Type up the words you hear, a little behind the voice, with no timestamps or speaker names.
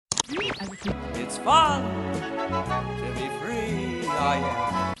It's fun to be free, I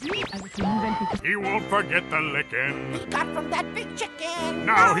am. He won't forget the licking He got from that big chicken.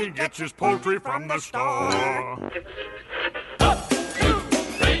 now he gets his poultry from the store. 1, 2,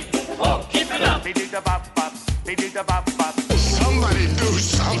 3, 4, keep it up. Be-dee-da-bop-bop, be-dee-da-bop-bop, Somebody do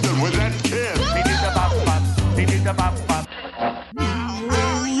something with that kid. be-dee-da-bop-bop, be-dee-da-bop-bop.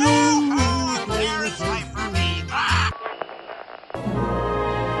 There is life for me.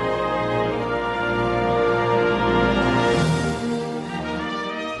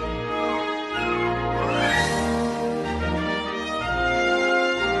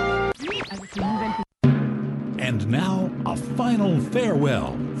 And now, a final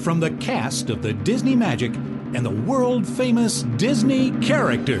farewell from the cast of the Disney Magic and the world-famous Disney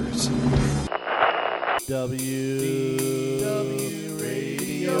characters. WDW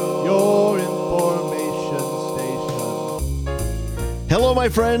Radio, your information station. Hello, my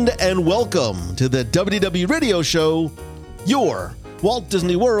friend, and welcome to the WDW Radio Show, your Walt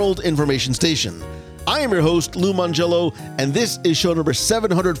Disney World information station. I am your host, Lou Mangello, and this is show number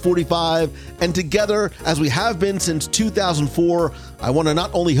 745. And together, as we have been since 2004, I want to not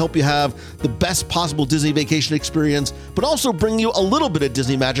only help you have the best possible Disney vacation experience, but also bring you a little bit of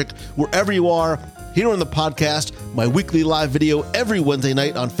Disney magic wherever you are. Here on the podcast, my weekly live video every Wednesday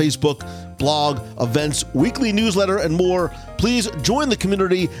night on Facebook, blog, events, weekly newsletter, and more. Please join the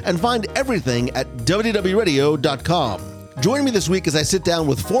community and find everything at WDWRadio.com. Join me this week as I sit down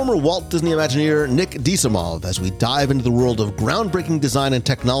with former Walt Disney Imagineer Nick DeSomov as we dive into the world of groundbreaking design and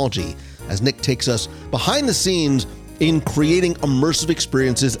technology, as Nick takes us behind the scenes in creating immersive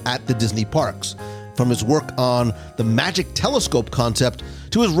experiences at the Disney parks. From his work on the Magic Telescope concept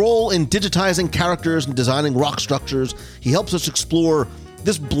to his role in digitizing characters and designing rock structures, he helps us explore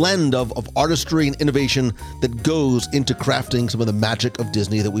this blend of artistry and innovation that goes into crafting some of the magic of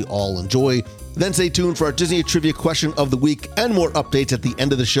Disney that we all enjoy. Then stay tuned for our Disney Trivia Question of the Week and more updates at the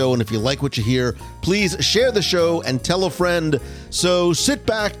end of the show. And if you like what you hear, please share the show and tell a friend. So sit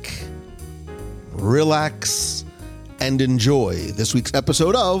back, relax, and enjoy this week's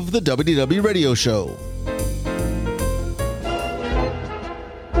episode of the WDW Radio Show.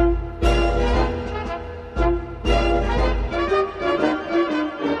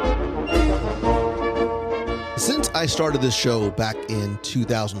 Since I started this show back in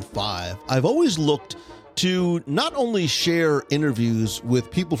 2005, I've always looked to not only share interviews with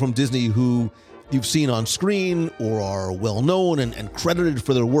people from Disney who you've seen on screen or are well known and credited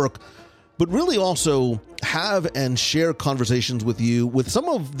for their work, but really also have and share conversations with you with some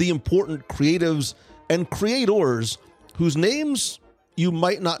of the important creatives and creators whose names you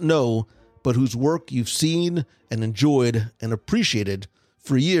might not know, but whose work you've seen and enjoyed and appreciated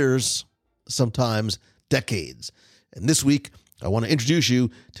for years, sometimes decades. And this week, I want to introduce you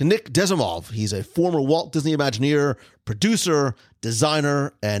to Nick DeSomov. He's a former Walt Disney Imagineer, producer,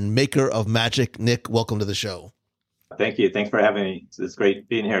 designer, and maker of magic. Nick, welcome to the show. Thank you. Thanks for having me. It's great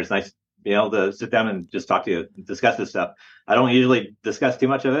being here. It's nice being able to sit down and just talk to you, discuss this stuff. I don't usually discuss too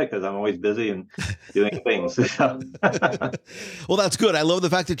much of it because I'm always busy and doing things. Well, that's good. I love the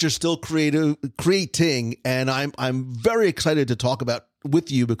fact that you're still creating, and I'm very excited to talk about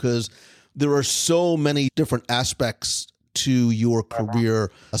with you because there are so many different aspects to your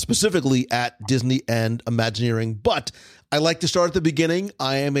career, specifically at Disney and Imagineering. But I like to start at the beginning.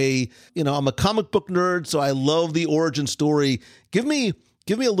 I'm a comic book nerd, so I love the origin story. Give me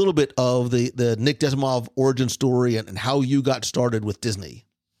a little bit of the Nick DeSomov origin story and how you got started with Disney.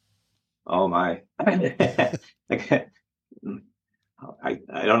 Oh my. I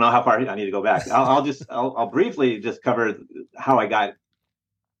don't know how far I need to go back. I'll briefly just cover how I got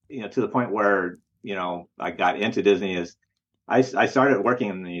to the point where I got into Disney. Is I started working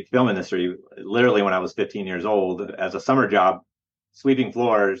in the film industry literally when I was 15 years old as a summer job, sweeping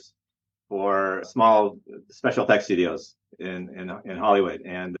floors for small special effects studios in Hollywood,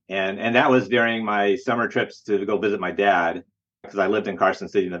 and that was during my summer trips to go visit my dad because I lived in Carson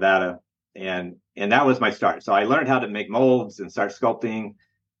City, Nevada, and that was my start. So I learned how to make molds and start sculpting,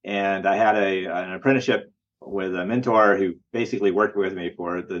 and I had an apprenticeship with a mentor who basically worked with me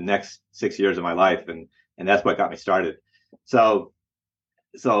for the next 6 years of my life, and that's what got me started. So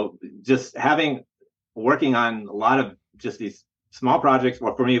just working on a lot of just these small projects.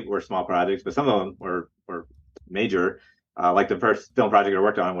 Well, for me, were small projects, but some of them were major. Like the first film project I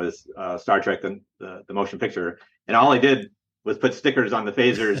worked on was Star Trek, the motion picture, and all I did was put stickers on the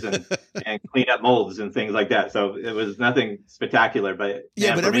phasers and clean up molds and things like that. So it was nothing spectaculer, but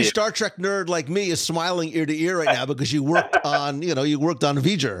yeah. But every Star Trek nerd like me is smiling ear to ear right now because you worked on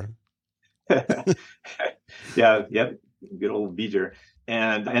V'ger. Yeah, yep, good old V'ger.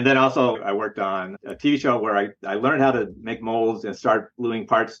 And then also I worked on a TV show where I learned how to make molds and start gluing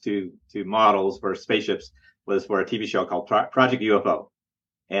parts to models for spaceships. Was for a TV show called Project UFO,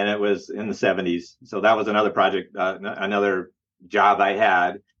 and it was in the 70s. So that was another project, another job I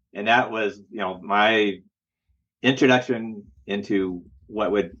had, and that was my introduction into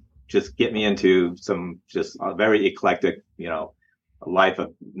what would just get me into some just a very eclectic life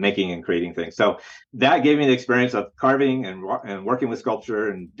of making and creating things. So that gave me the experience of carving and working with sculpture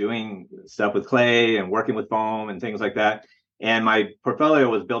and doing stuff with clay and working with foam and things like that. And my portfolio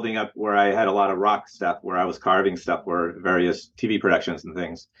was building up where I had a lot of rock stuff, where I was carving stuff for various TV productions and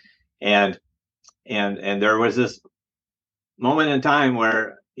things. And there was this moment in time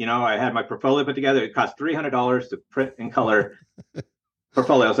where I had my portfolio put together. It cost $300 to print and color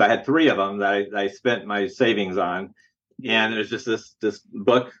portfolios. I had 3 of them that I spent my savings on. And there's just this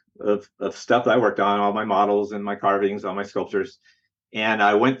book of stuff that I worked on, all my models and my carvings, all my sculptures. And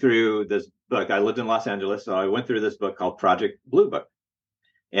I went through this book. I lived in Los Angeles, so I went through this book called Project Blue Book.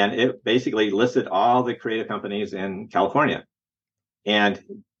 And it basically listed all the creative companies in California. And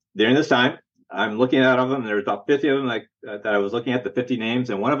during this time, I'm looking at all of them. There's about 50 of them that I was looking at, the 50 names.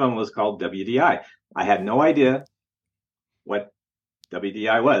 And one of them was called WDI. I had no idea what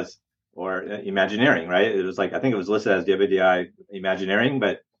WDI was, or Imagineering, right? It was I think it was listed as WDI Imagineering,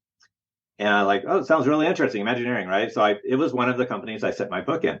 and I it sounds really interesting, Imagineering, right? So it was one of the companies I set my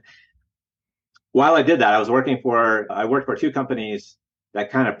book in. While I did that, I worked for 2 companies that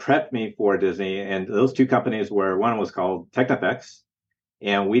kind of prepped me for Disney. And those 2 companies one was called Technifex,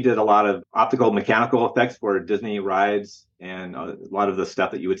 and we did a lot of optical mechanical effects for Disney rides and a lot of the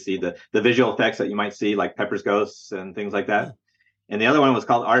stuff that you would see, the visual effects that you might see, like Pepper's Ghosts and things like that. And the other one was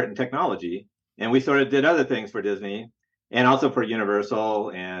called Art and Technology. And we sort of did other things for Disney and also for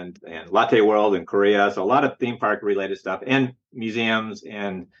Universal and Latte World in Korea. So a lot of theme park related stuff and museums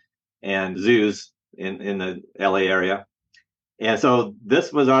and zoos in the LA area. And so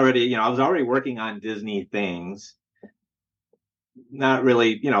this was already, I was already working on Disney things, not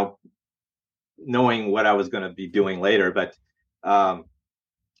really, knowing what I was going to be doing later. But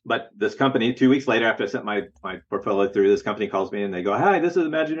this company, 2 weeks later, after I sent my portfolio through, this company calls me and they go, "Hi, this is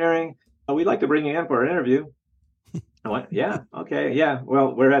Imagineering. We'd like to bring you in for an interview." I went, "Yeah, okay, yeah.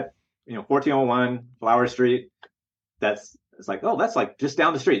 Well, we're at 1401 Flower Street. It's like just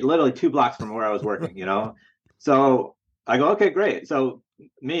down the street, literally 2 blocks from where I was working, So I go, "Okay, great." So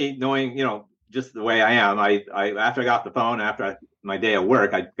me knowing, just the way I am, I after I got off the phone, after my day of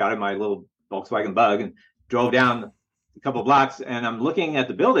work, I got in my little Volkswagen Bug and drove down a couple of blocks, and I'm looking at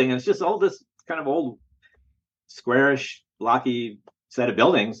the building, and it's just all this kind of old squarish, blocky set of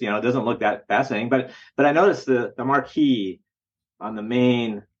buildings. It doesn't look that fascinating, but I noticed the marquee on the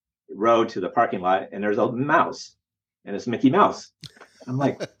main road to the parking lot, and there's a mouse, and it's Mickey Mouse. I'm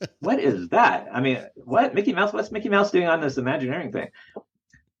like, what is that? I mean, what Mickey Mouse? What's Mickey Mouse doing on this Imagineering thing?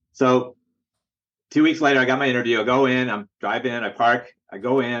 So 2 weeks later, I got my interview. I go in, I'm driving in, I park, I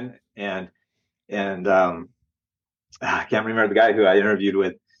go in, and I can't remember the guy who I interviewed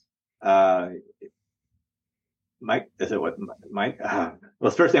with. Mike, is it what Mike? Well,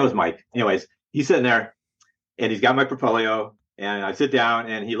 his first name was Mike. Anyways, he's sitting there and he's got my portfolio, and I sit down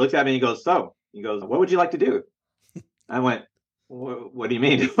and he looks at me and he goes, "What would you like to do?" I went, "What do you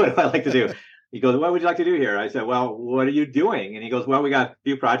mean? What do I like to do?" He goes, "What would you like to do here?" I said, "Well, what are you doing?" And he goes, "Well, we got a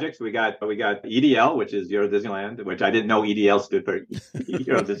few projects. We got EDL, which is Euro Disneyland, which I didn't know EDL stood for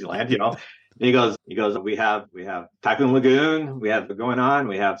Euro Disneyland, And he goes, we have Typhoon Lagoon, we have going on,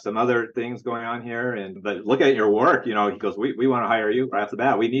 we have some other things going on here. But look at your work, he goes, we want to hire you right off the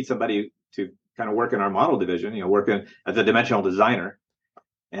bat. We need somebody to kind of work in our model division, working as a dimensional designer.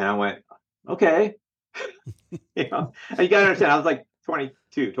 And I went, okay. And you got to understand, I was like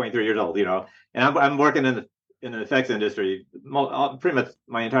 22, 23 years old, and I'm working in the effects industry pretty much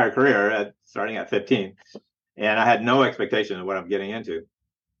my entire career, starting at 15. And I had no expectation of what I'm getting into.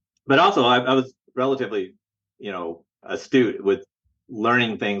 But also, I was relatively, astute with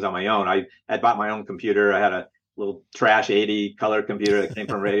learning things on my own. I had bought my own computer. I had a little trash 80 color computer that came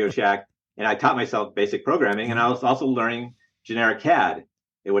from Radio Shack, and I taught myself basic programming. And I was also learning generic CAD,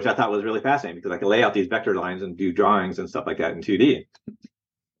 which I thought was really fascinating because I could lay out these vector lines and do drawings and stuff like that in 2D.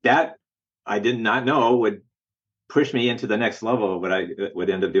 That I did not know would push me into the next level of what I would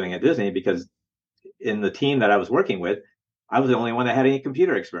end up doing at Disney, because in the team that I was working with, I was the only one that had any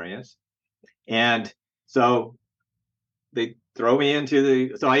computer experience. And so they throw me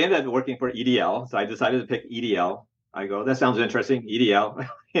into so I ended up working for EDL. So I decided to pick EDL. I go, that sounds interesting, EDL.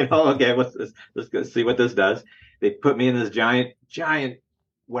 Okay, let's go see what this does. They put me in this giant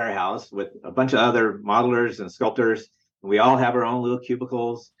warehouse with a bunch of other modelers and sculptors. We all have our own little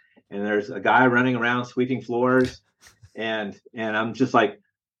cubicles, and there's a guy running around sweeping floors, and I'm just like,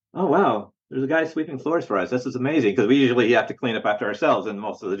 oh wow, there's a guy sweeping floors for us. This is amazing, because we usually have to clean up after ourselves in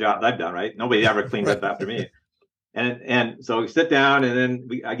most of the jobs I've done, right? Nobody ever cleans up after me. And so we sit down, and then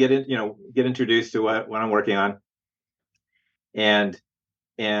I get introduced to what I'm working on, and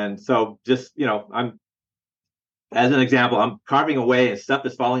so just I'm, as an example, I'm carving away and stuff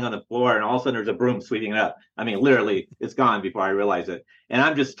is falling on the floor, and all of a sudden there's a broom sweeping it up. I mean, literally, it's gone before I realize it. And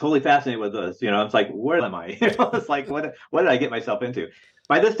I'm just totally fascinated with this. It's like, where am I? It's like, what did I get myself into?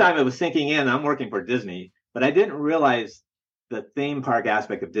 By this time, it was sinking in. I'm working for Disney, but I didn't realize the theme park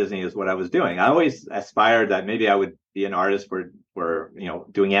aspect of Disney is what I was doing. I always aspired that maybe I would be an artist for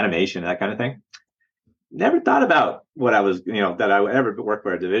doing animation, that kind of thing. Never thought about what I was, that I would ever work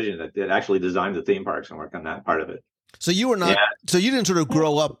for a division that actually designed the theme parks and work on that part of it. So you were not, so you didn't sort of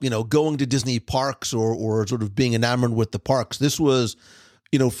grow up, going to Disney parks or sort of being enamored with the parks. This was,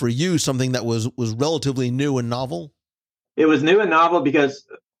 for you, something that was relatively new and novel. It was new and novel because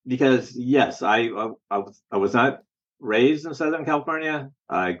yes, I was not raised in Southern California.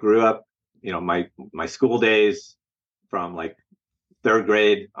 I grew up, my school days from like third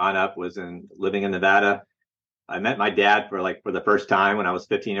grade on up was living in Nevada. I met my dad for the first time when I was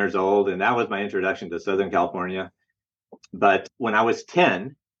 15 years old, and that was my introduction to Southern California. But when I was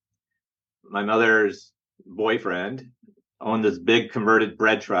 10, my mother's boyfriend owned this big converted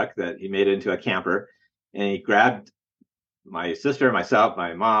bread truck that he made into a camper, and he grabbed my sister, myself,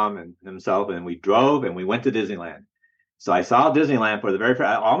 my mom, and himself, and we drove and we went to Disneyland. So I saw Disneyland for the very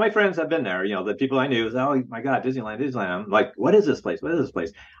first. All my friends have been there. The people I knew was, oh my God, Disneyland. I'm like, what is this place? What is this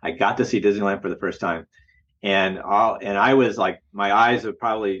place? I got to see Disneyland for the first time, and I was like, my eyes were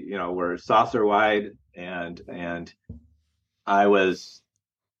probably were saucer wide, and I was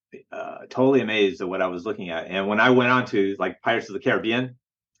totally amazed at what I was looking at. And when I went on to like Pirates of the Caribbean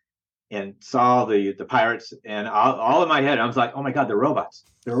and saw the pirates, and all in my head, I was like, oh my God, they're robots.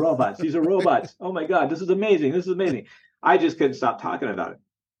 They're robots. These are robots. Oh my God, this is amazing. This is amazing. I just couldn't stop talking about it.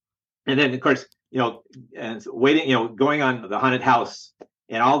 And then, of course, and waiting, going on the haunted house,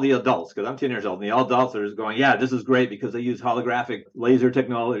 and all the adults, because I'm 10 years old, and the adults are just going, yeah, this is great because they use holographic laser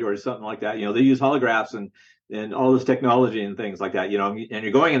technology or something like that. They use holographs and all this technology and things like that, and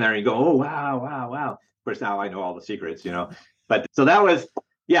you're going in there and you go, oh, wow, wow, wow. Of course, now I know all the secrets, but so that was,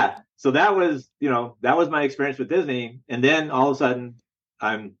 that was my experience with Disney. And then all of a sudden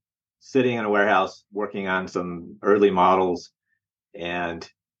I'm sitting in a warehouse working on some early models, and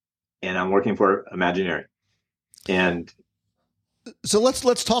I'm working for Imagineering. And so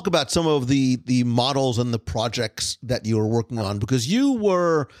let's talk about some of the models and the projects that you were working on, because you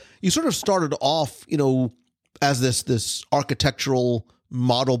sort of started off, as this architectural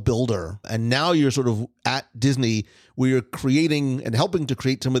model builder, and now you're sort of at Disney where you're creating and helping to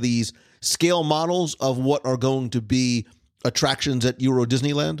create some of these scale models of what are going to be attractions at Euro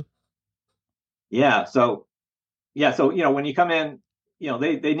Disneyland. So when you come in,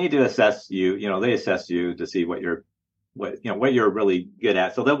 they need to assess you. They assess you to see what you're really good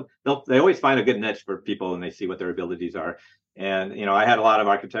at. So they always find a good niche for people, and they see what their abilities are. And I had a lot of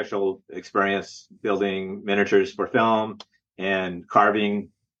architectural experience building miniatures for film and carving,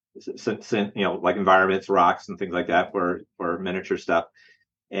 like environments, rocks, and things like that for miniature stuff.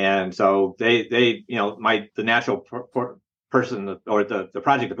 And so they the natural person or the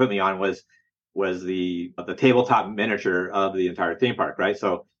project to put me on was the tabletop miniature of the entire theme park, right?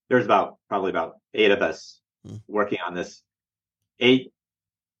 So there's probably about 8 of us working on this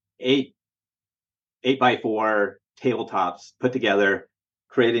 8x4 tabletops put together,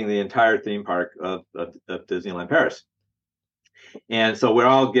 creating the entire theme park of Disneyland Paris. And so we're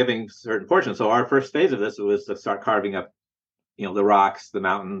all giving certain portions. So our first phase of this was to start carving up, the rocks, the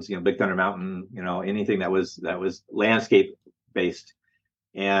mountains, Big Thunder Mountain, anything that was landscape based.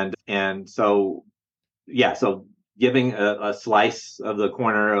 And so giving a slice of the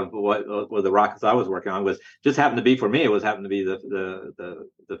corner of what the rockets I was working on was just happened to be, for me, it was happened to be the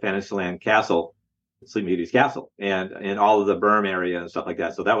Fantasyland Castle, Sleeping Beauty's castle, and all of the berm area and stuff like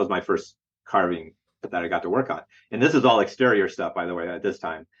that. So that was my first carving that I got to work on. And this is all exterior stuff, by the way, at this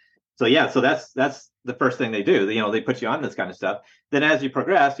time. So so that's the first thing they do. They put you on this kind of stuff. Then as you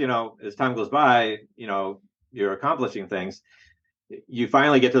progress, as time goes by, you're accomplishing things. You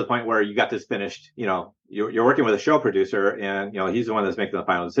finally get to the point where you got this finished, you're working with a show producer, and he's the one that's making the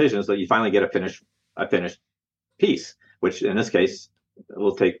final decision. So you finally get a finished piece, which in this case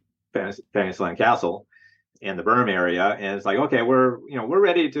will take Fantasyland Castle and the berm area, and it's like, okay, we're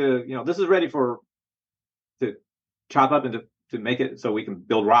ready to, this is ready to chop up and to make it so we can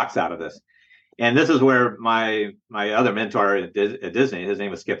build rocks out of this. And this is where my other mentor at Disney, his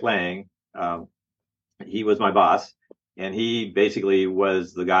name was Skip Lang. He was my boss, and he basically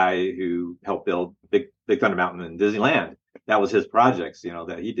was the guy who helped build Big Thunder Mountain in Disneyland. That was his projects,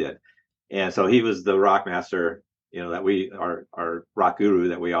 that he did. And so he was the rock master, that we our rock guru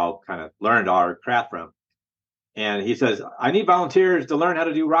that we all kind of learned our craft from. And he says, I need volunteers to learn how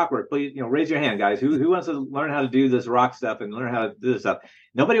to do rock work. Please, raise your hand, guys. Who wants to learn how to do this rock stuff and learn how to do this stuff?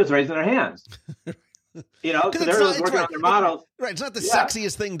 Nobody was raising their hands. So they were working on their models. Right. It's not the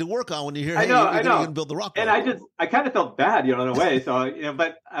sexiest thing to work on when you hear, hey, you're going to build the rock. And I kind of felt bad, in a way. So,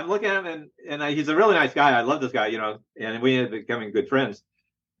 but I'm looking at him and he's a really nice guy. I love this guy, and we ended up becoming good friends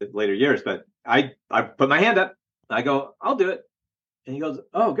in later years. But I put my hand up. I go, I'll do it. And he goes,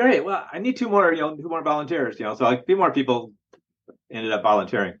 oh, great. Well, I need two more volunteers, So a few more people ended up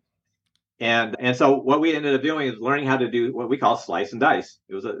volunteering. And so what we ended up doing is learning how to do what we call slice and dice.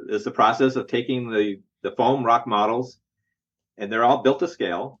 It's the process of taking the foam rock models, and they're all built to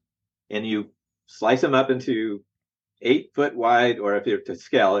scale, and you slice them up into 8 foot wide, or if you're to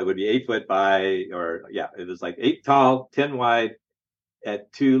scale, it would be 8 foot it was like 8 tall, 10 wide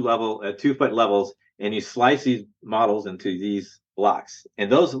at 2 foot levels. And you slice these models into these blocks,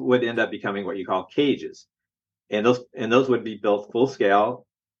 and those would end up becoming what you call cages. And those would be built full scale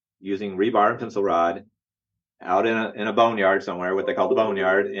using rebar and pencil rod out in a boneyard somewhere, what they call the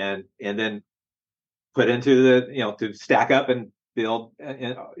boneyard, and then put into the, to stack up and build,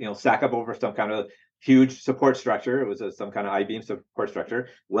 stack up over some kind of huge support structure. It was some kind of I-beam support structure,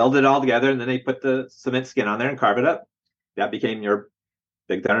 weld it all together, and then they put the cement skin on there and carve it up. That became your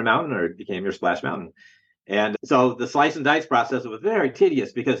Big Thunder Mountain, or it became your Splash Mountain. And so the slice and dice process was very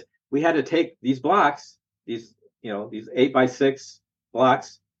tedious, because we had to take these blocks, these 8x6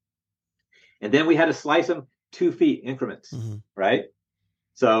 blocks, and then we had to slice them 2 feet increments, right?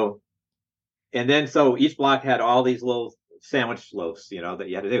 So each block had all these little sandwich loaves, that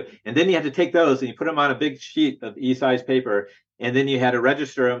you had to do. And then you had to take those and you put them on a big sheet of E-size paper, and then you had to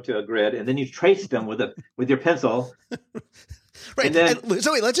register them to a grid, and then you traced them with your pencil. Right.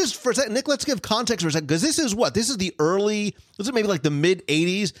 So wait, let's just for a second, Nick, let's give context for a second, because this is maybe like the mid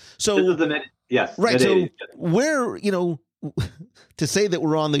 80s. So this is the mid, yes. Right. Mid-80s. So we're, to say that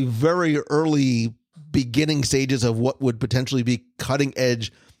we're on the very early beginning stages of what would potentially be cutting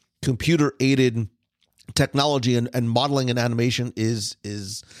edge computer aided technology and modeling and animation is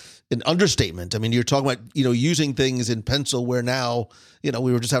an understatement. I mean, you're talking about, using things in pencil where now,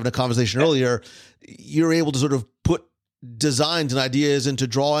 we were just having a conversation earlier, you're able to sort of put designs and ideas into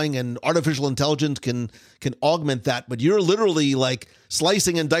drawing, and artificial intelligence can augment that, but you're literally like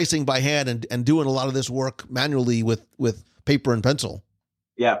slicing and dicing by hand and doing a lot of this work manually with paper and pencil.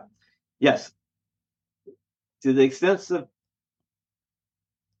 Yeah. Yes. To the extent of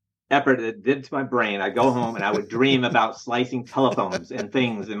effort it did to my brain, I'd go home and I would dream about slicing telephones and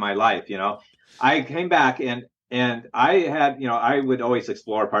things in my life. I came back and I had, I would always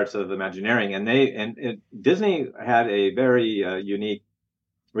explore parts of Imagineering, and Disney had a very unique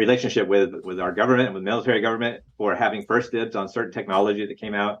relationship with our government and with military government for having first dibs on certain technology that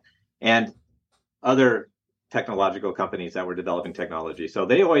came out, and other technological companies that were developing technology. So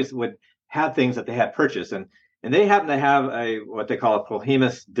they always would have things that they had purchased, and they happened to have what they call a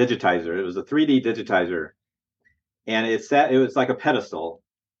Prohemus digitizer. It was a 3D digitizer, and it was like a pedestal,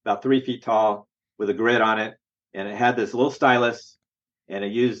 about 3 feet tall, with a grid on it. And it had this little stylus, and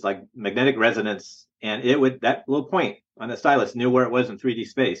it used like magnetic resonance, and that little point on the stylus knew where it was in 3D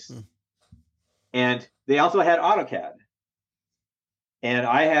space. And they also had AutoCAD, and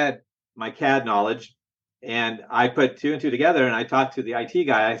I had my CAD knowledge, and I put 2 and 2 together, and I talked to the IT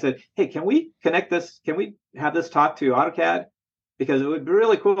guy. I said, hey, can we connect this? Can we have this talk to AutoCAD? Because it would be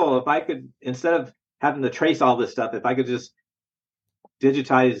really cool if I could, instead of having to trace all this stuff, if I could just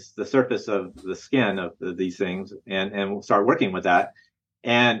digitize the surface of the skin of these things and we'll start working with that.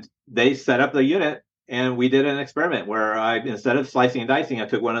 And they set up the unit, and we did an experiment where instead of slicing and dicing, I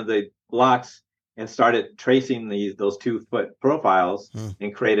took one of the blocks and started tracing those 2 foot profiles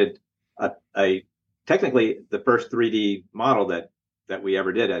and created a technically the first 3D model that we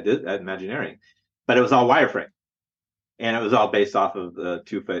ever did at Imagineering, but it was all wireframe, and it was all based off of the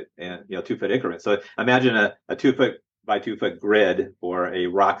 2 foot and 2 foot increments. So imagine a 2 foot by 2 foot grid for a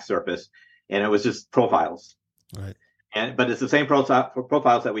rock surface, and it was just profiles. Right. But it's the same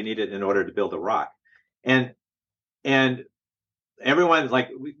profiles that we needed in order to build a rock. And everyone's like,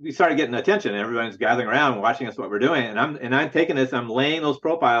 we started getting attention, and everyone's gathering around watching us what we're doing. And I'm taking this, I'm laying those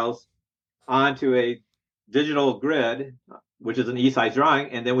profiles onto a digital grid, which is an E-size drawing,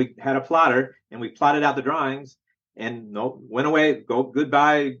 and then we had a plotter, and we plotted out the drawings, and no, went away.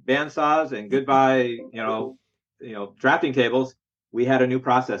 Goodbye bandsaws and goodbye, drafting tables. We had a new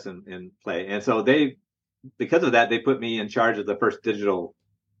process in play, and so because of that, they put me in charge of the first digital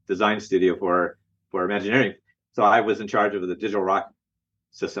design studio for Imagineering. So I was in charge of the digital rock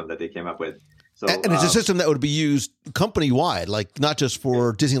system that they came up with. So, and it's a system that would be used company wide, like not just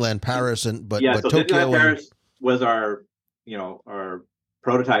for Disneyland Paris but so Tokyo. Disneyland Paris was our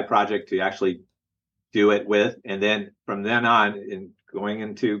prototype project to actually do it with, and then from then on, in going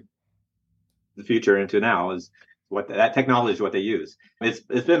into the future into now, is what that technology is what they use. It's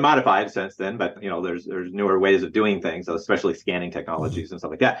been modified since then, but there's newer ways of doing things, especially scanning technologies and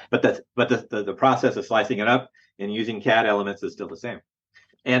stuff like that. But the process of slicing it up and using CAD elements is still the same.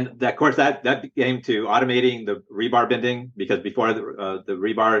 And that, of course, that came to automating the rebar bending, because before the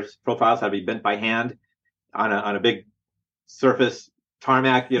rebar profiles had to be bent by hand on a big surface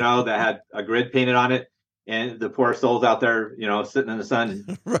tarmac, that had a grid painted on it, and the poor souls out there, sitting in the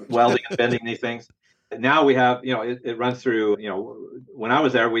sun, welding and bending these things. Now we have, it runs through, when I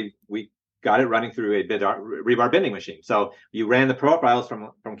was there, we got it running through a rebar bending machine. So you ran the profiles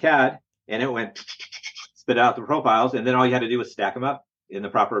from CAD, and it went spit out the profiles, and then all you had to do was stack them up in the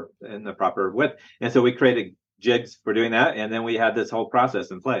proper width. And so we created jigs for doing that, and then we had this whole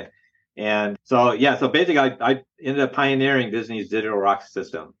process in play. And so basically I ended up pioneering Disney's digital rock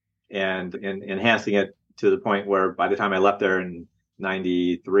system and enhancing it to the point where by the time I left there in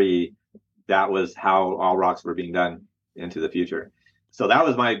 93, that was how all rocks were being done into the future. So that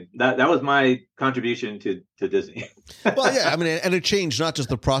was my contribution to Disney. Well, yeah, I mean, and it changed not just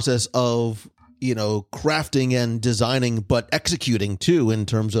the process of crafting and designing, but executing too, in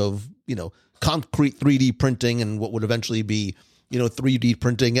terms of concrete 3D printing and what would eventually be 3D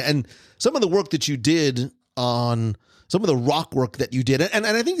printing, and some of the work that you did on some of the rock work that you did, and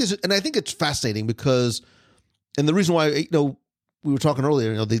I think it's fascinating because, and the reason why we were talking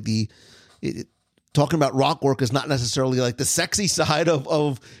earlier, talking about rock work is not necessarily like the sexy side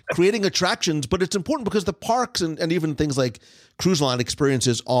of creating attractions, but it's important because the parks and even things like cruise line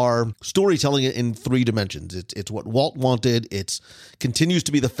experiences are storytelling in 3 dimensions. It's what Walt wanted. It continues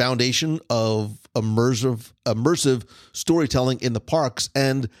to be the foundation of immersive storytelling in the parks.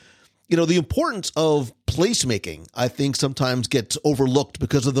 And, the importance of placemaking, I think, sometimes gets overlooked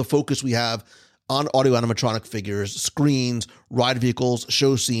because of the focus we have on audio animatronic figures, screens, ride vehicles,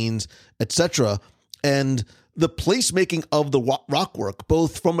 show scenes, etc. And the placemaking of the rock work,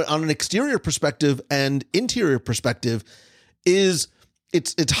 both on an exterior perspective and interior perspective, it's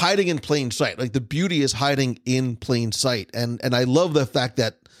hiding in plain sight. Like, the beauty is hiding in plain sight. And I love the fact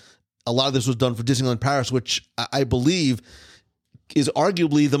that a lot of this was done for Disneyland Paris, which I believe is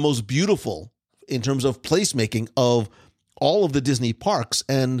arguably the most beautiful in terms of placemaking of all of the Disney parks.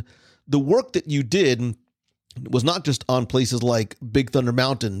 And the work that you did was not just on places like Big Thunder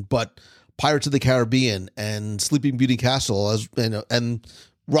Mountain, but Pirates of the Caribbean and Sleeping Beauty Castle, and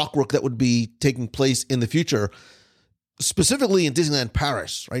rock work that would be taking place in the future, specifically in Disneyland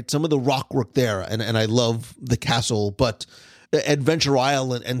Paris, right? Some of the rock work there, and I love the castle, but Adventure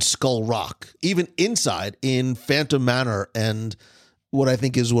Island and Skull Rock, even inside in Phantom Manor, and what I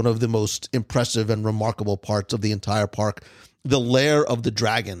think is one of the most impressive and remarkable parts of the entire park, the lair of the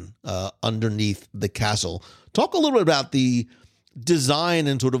dragon underneath the castle. Talk a little bit about the design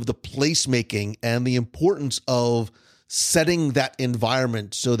and sort of the placemaking and the importance of setting that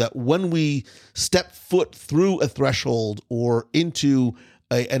environment so that when we step foot through a threshold or into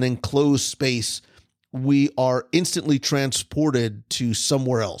an enclosed space, we are instantly transported to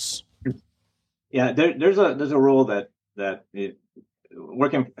somewhere else. Yeah, there's a rule that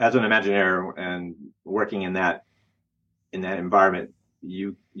working as an Imagineer and working in that environment,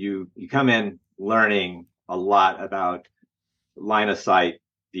 you come in learning a lot about line of sight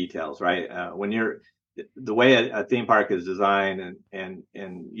details, right? When you're the way a theme park is designed, and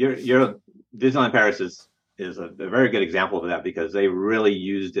your Disneyland Paris is a very good example of that, because they really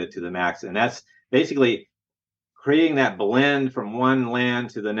used it to the max, and that's basically creating that blend from one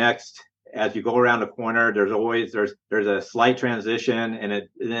land to the next. As you go around a corner, there's a slight transition, and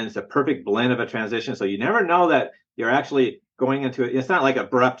then it's a perfect blend of a transition. So you never know that you're actually going into it. It's not like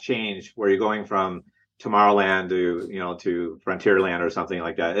abrupt change where you're going from Tomorrowland to Frontierland or something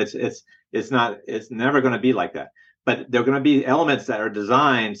like that. It's never going to be like that. But there are going to be elements that are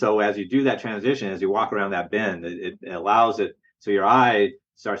designed so as you do that transition, as you walk around that bend, it allows it so your eye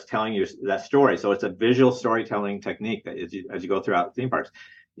starts telling you that story. So it's a visual storytelling technique that as you go throughout theme parks.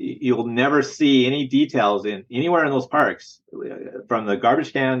 You'll never see any details anywhere in those parks, from the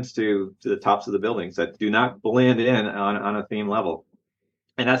garbage cans to the tops of the buildings, that do not blend in on a theme level.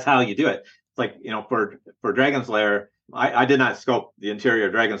 And that's how you do it. like, for Dragon's Lair, I did not sculpt the interior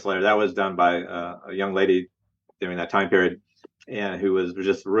of Dragon's Lair. That was done by a young lady during that time period, and who was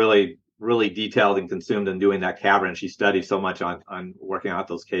just really, really detailed and consumed in doing that cavern. She studied so much on working out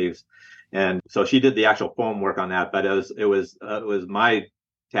those caves, and so she did the actual foam work on that. But it was my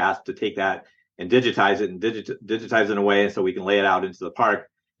task to take that and digitize it and digitize it in a way so we can lay it out into the park.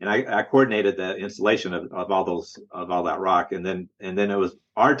 And I coordinated the installation of all that rock, and then it was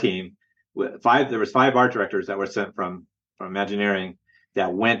our team. There was 5 art directors that were sent from Imagineering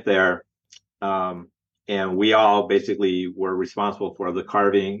that went there, and we all basically were responsible for the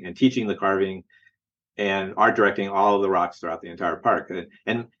carving and teaching the carving and art directing all of the rocks throughout the entire park.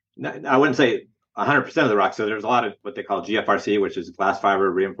 And I wouldn't say 100% of the rocks. So there's a lot of what they call GFRC, which is glass fiber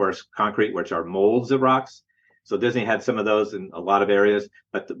reinforced concrete, which are molds of rocks. So Disney had some of those in a lot of areas,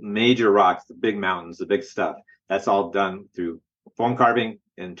 but the major rocks, the big mountains, the big stuff, that's all done through foam carving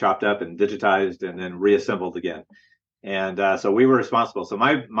and chopped up and digitized and then reassembled again. And so we were responsible. So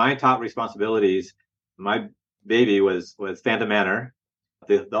my top responsibilities, my baby was Phantom Manor,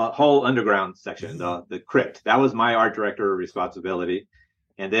 the whole underground section, the crypt. That was my art director responsibility.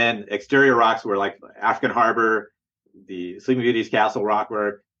 And then exterior rocks were like African Harbor, the Sleeping Beauty's castle rock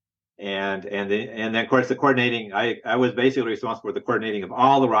work, and then of course the coordinating. I was basically responsible for the coordinating of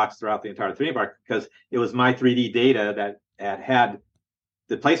all the rocks throughout the entire theme park, because it was my 3D data that had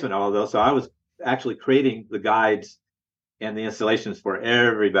the placement of all of those. So I was actually creating the guides and the installations for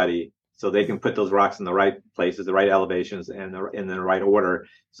everybody, so they can put those rocks in the right places, the right elevations, and in the right order.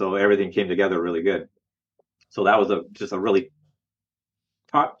 So everything came together really good. So that was just a really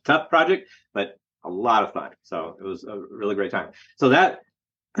tough project, but a lot of fun. So it was a really great time.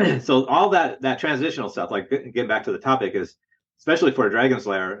 So all that transitional stuff, like getting back to the topic, is especially for Dragon's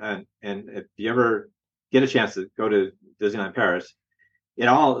Lair, and if you ever get a chance to go to Disneyland Paris, a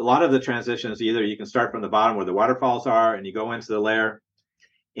lot of the transitions, either you can start from the bottom where the waterfalls are and you go into the lair,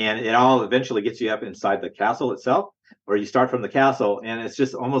 and it all eventually gets you up inside the castle itself, or you start from the castle and it's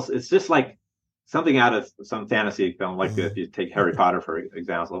just like something out of some fantasy film, like if you take Harry Potter, for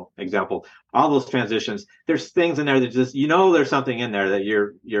example, all those transitions, there's things in there that just, there's something in there that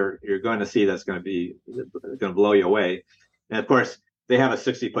you're going to see that's going to blow you away. And of course, they have a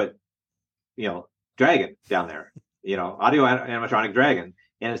 60-foot, dragon down there, audio animatronic dragon.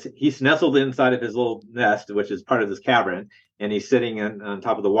 And he's nestled inside of his little nest, which is part of this cavern. And he's sitting on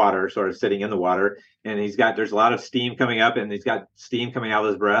top of the water, sort of sitting in the water. And there's a lot of steam coming up, and he's got steam coming out of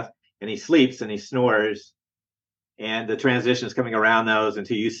his breath. And he sleeps and he snores, and the transition is coming around those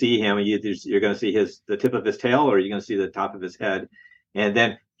until you see him. And you're going to see the tip of his tail, or you're going to see the top of his head. And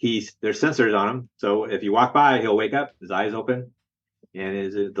then there's sensors on him, so if you walk by, he'll wake up, his eyes open,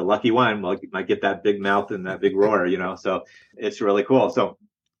 and the lucky one might get that big mouth and that big roar. So it's really cool. So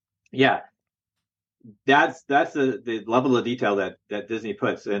yeah, that's the level of detail that Disney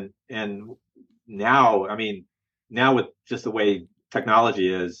puts. And now, now with just the way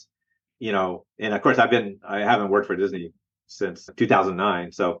technology is. And of course I haven't worked for Disney since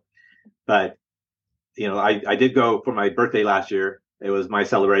 2009. So, but, I did go for my birthday last year. It was my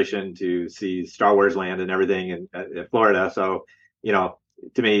celebration to see Star Wars Land and everything in Florida. So,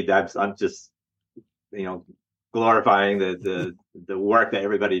 to me, I'm just, glorifying the work that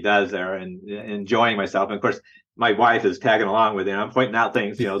everybody does there and enjoying myself. And of course, my wife is tagging along with it. I'm pointing out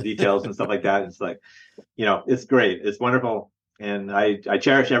things, details and stuff like that. It's like, it's great. It's wonderful. And I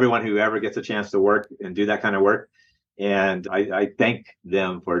cherish everyone who ever gets a chance to work and do that kind of work. And I thank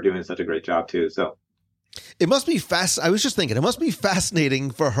them for doing such a great job too. So it must be I was just thinking, it must be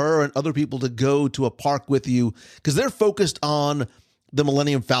fascinating for her and other people to go to a park with you, because they're focused on the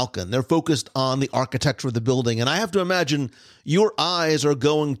Millennium Falcon. They're focused on the architecture of the building. And I have to imagine your eyes are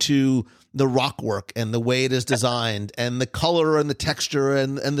going to the rock work and the way it is designed and the color and the texture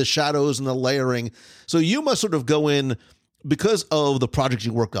and the shadows and the layering. So you must sort of go in, because of the projects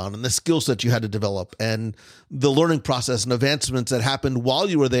you worked on and the skill set you had to develop and the learning process and advancements that happened while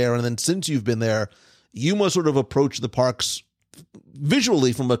you were there, and then since you've been there, you must sort of approach the parks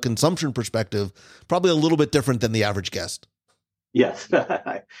visually from a consumption perspective, probably a little bit different than the average guest. Yes.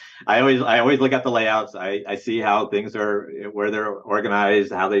 I always look at the layouts. I see how things are, where they're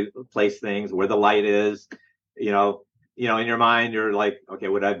organized, how they place things, where the light is, in your mind, you're like, okay,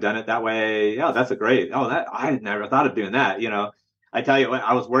 would I have done it that way? Yeah, that's I never thought of doing that. I tell you what,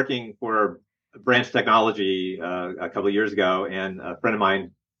 I was working for Branch Technology a couple of years ago, and a friend of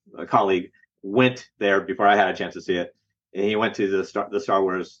mine, a colleague, went there before I had a chance to see it. And he went to the Star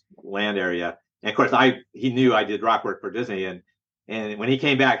Wars Land area. And of course, he knew I did rock work for Disney. And when he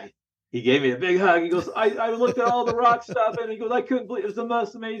came back, he gave me a big hug. He goes, I looked at all the rock stuff, and he goes, I couldn't believe it was the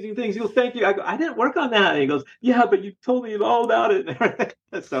most amazing things. He goes, thank you. I go, I didn't work on that. And he goes, yeah, but you told me all about it.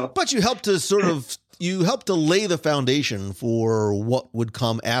 So, but you helped to lay the foundation for what would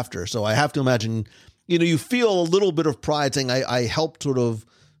come after. So I have to imagine, you feel a little bit of pride saying I helped sort of,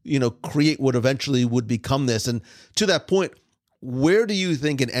 create what eventually would become this. And to that point, where do you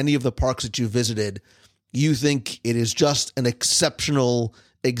think in any of the parks that you visited, you think it is just an exceptional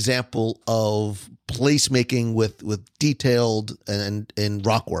example of placemaking with detailed and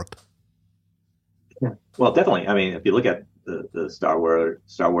rock work? Yeah. Well, definitely. I mean, if you look at the Star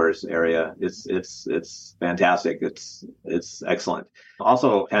Wars area, it's fantastic. It's excellent.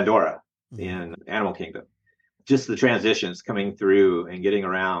 Also, Pandora in Animal Kingdom, just the transitions coming through and getting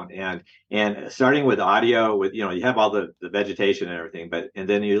around, and starting with audio, with you have all the vegetation and everything, and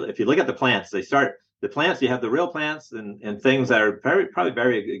then if you look at the plants, you have the real plants and things that are probably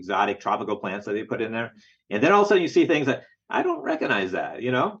very exotic tropical plants that they put in there. And then all of a sudden you see things that I don't recognize that,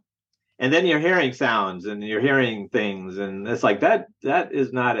 and then you're hearing sounds and you're hearing things. And it's like, that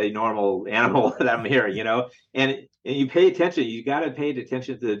is not a normal animal that I'm hearing, and you pay attention. You got to pay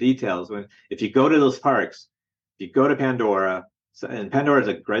attention to the details. If you go to those parks, if you go to Pandora, and Pandora is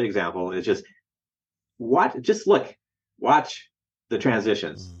a great example, it's just watch the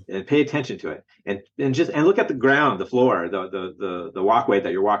transitions and pay attention to it, and look at the ground, the floor, the walkway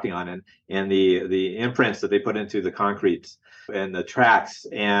that you're walking on, and the imprints that they put into the concretes and the tracks,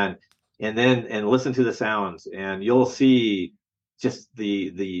 and listen to the sounds, and you'll see just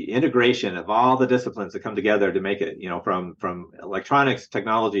the integration of all the disciplines that come together to make it, from electronics,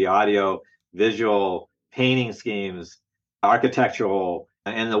 technology, audio, visual, painting schemes, architectural,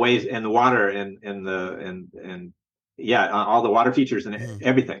 and the ways, and the water, and all the water features and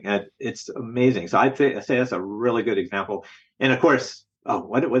everything. And it's amazing. So I'd say that's a really good example. And of course,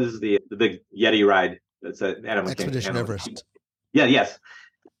 what is the big Yeti ride? That's at Expedition Everest. Yeah, yes.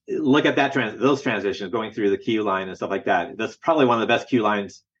 Look at those transitions going through the queue line and stuff like that. That's probably one of the best queue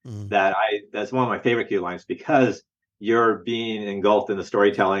lines that's one of my favorite queue lines, because you're being engulfed in the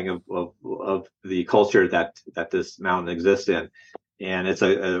storytelling of the culture that this mountain exists in. And it's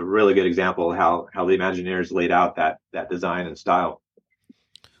a really good example of how the Imagineers laid out that design and style.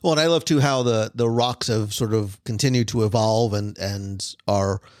 Well, and I love too how the rocks have sort of continued to evolve and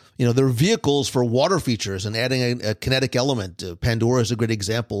are, they're vehicles for water features and adding a kinetic element. Pandora is a great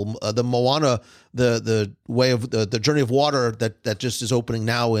example. The Moana, the way of the Journey of Water that just is opening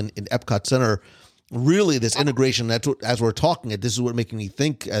now in Epcot Center. Really, this integration, that's what, as we're talking it, this is what making me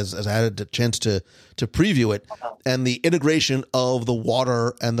think as I had a chance to preview it, and the integration of the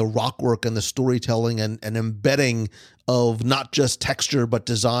water and the rock work and the storytelling and embedding of not just texture but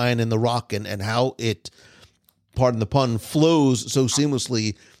design in the rock and how it, pardon the pun, flows so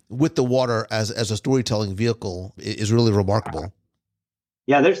seamlessly with the water as a storytelling vehicle is really remarkable.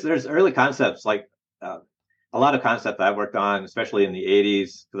 Yeah, there's early concepts like a lot of concept I worked on, especially in the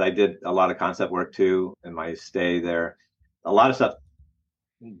 80s, because I did a lot of concept work too in my stay there. A lot of stuff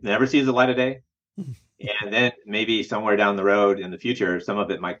never sees the light of day. And then maybe somewhere down the road in the future, some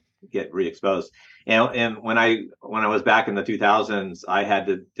of it might get re-exposed. And when I was back in the 2000s, I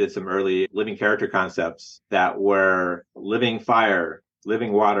did some early living character concepts that were living fire,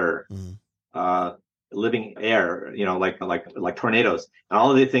 living water, living air, like tornadoes. And all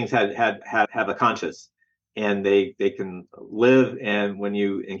of these things have a conscious. And they can live, and when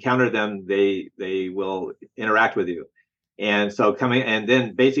you encounter them, they will interact with you. And so and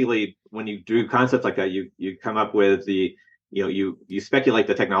then basically when you do concepts like that, you come up with you speculate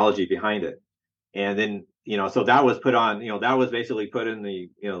the technology behind it. And then, so that was put on, that was basically put in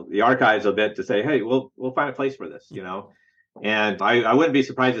the archives a bit to say, hey, we'll find a place for this, and I wouldn't be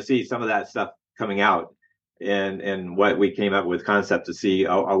surprised to see some of that stuff coming out and what we came up with concept to see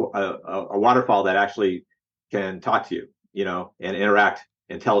a waterfall that actually can talk to you, and interact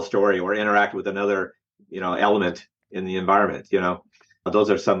and tell a story or interact with another, element in the environment, Those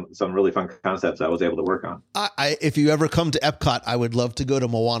are some really fun concepts I was able to work on. If you ever come to Epcot, I would love to go to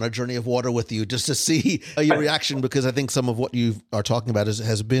Moana Journey of Water with you just to see your reaction, because I think some of what you are talking about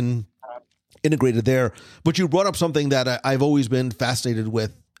has been integrated there. But you brought up something that I've always been fascinated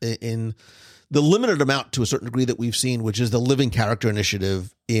with in the limited amount to a certain degree that we've seen, which is the living character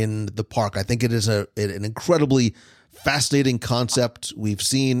initiative in the park. I think it is an incredibly fascinating concept. We've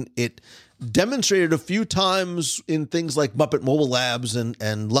seen it demonstrated a few times in things like Muppet Mobile Labs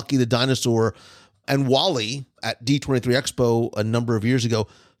and Lucky the Dinosaur and Wall-E at D23 Expo a number of years ago.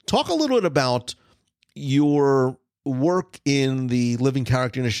 Talk a little bit about your work in the living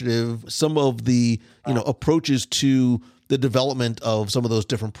character initiative, some of the approaches to the development of some of those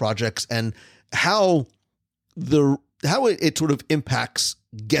different projects and how it sort of impacts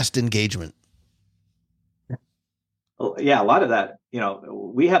guest engagement. Well, yeah, a lot of that,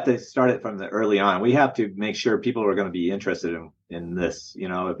 we have to start it from the early on. We have to make sure people are going to be interested in this.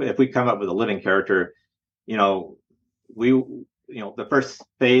 If we come up with a living character, the first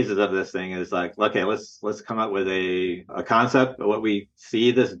phases of this thing is like, okay, let's come up with a concept of what we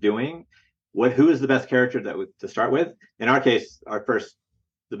see this doing. Who is the best character to start with? In our case,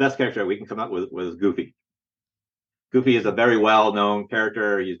 the best character we can come up with was Goofy. Goofy is a very well-known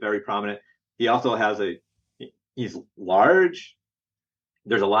character. He's very prominent. He also he's large.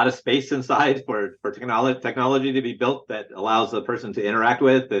 There's a lot of space inside for technology to be built that allows the person to interact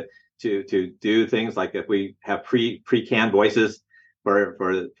with, to do things like if we have pre-canned voices for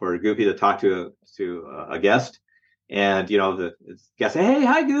Goofy to talk to a guest, and the guest say, "Hey,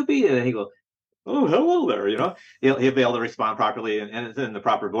 hi, Goofy," and then he goes, "Oh, hello there." He'll be able to respond properly and it's in the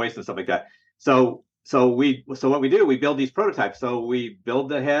proper voice and stuff like that. So what we do, we build these prototypes. So we build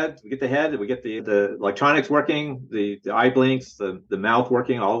the head, we get the electronics working, the eye blinks, the mouth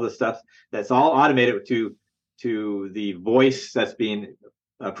working, all of this stuff. That's all automated to the voice that's being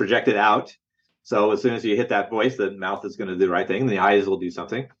projected out. So as soon as you hit that voice, the mouth is going to do the right thing, and the eyes will do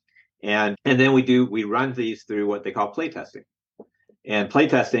something. And then we run these through what they call playtesting. And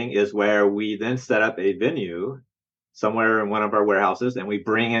playtesting is where we then set up a venue somewhere in one of our warehouses, and we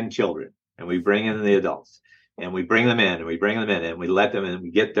bring in children. And we bring in the adults, and we bring them in, and we let them in, and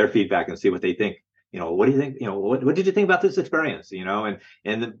we get their feedback and see what they think. What do you think? What did you think about this experience?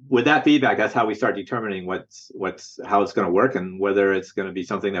 And with that feedback, that's how we start determining how it's going to work and whether it's going to be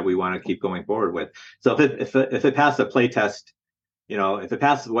something that we want to keep going forward with. So if it passes a play test, if it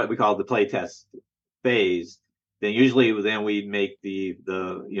passes what we call the play test phase, then usually we make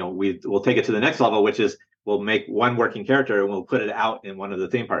we'll take it to the next level, which is we'll make one working character and we'll put it out in one of the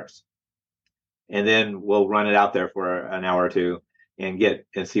theme parks. And then we'll run it out there for an hour or two and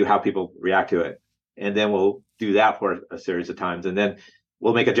see how people react to it. And then we'll do that for a series of times. And then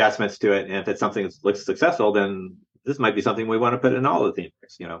we'll make adjustments to it. And if it's something that looks successful, then this might be something we want to put in all the theme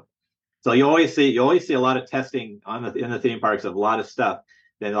parks, So you always see a lot of testing in the theme parks of a lot of stuff.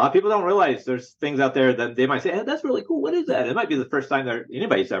 Then a lot of people don't realize there's things out there that they might say, "Hey, that's really cool. What is that?" It might be the first time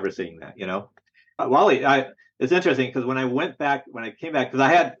anybody's ever seeing that, Wally, it's interesting because when I came back, because I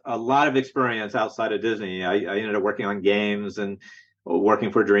had a lot of experience outside of Disney. I ended up working on games and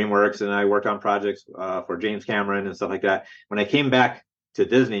working for DreamWorks, and I worked on projects for James Cameron and stuff like that. When I came back to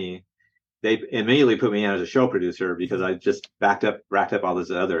Disney, they immediately put me in as a show producer because I just racked up all this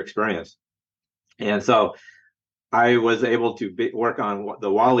other experience. And so I was able to work on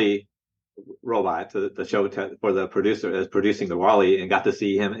the Wally robot, the show for the producer is producing the Wally, and got to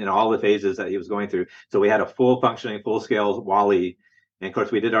see him in all the phases that he was going through. So we had a full scale Wally, and of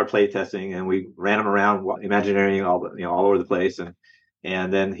course we did our play testing and we ran him around Imagineering all over the place,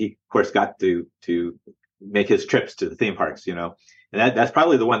 and then he of course got to make his trips to the theme parks, and that's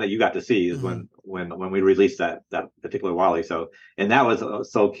probably the one that you got to see is when we released that particular Wally. So, and that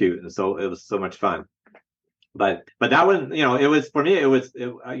was so cute, and so it was so much fun. But that one, it was, for me,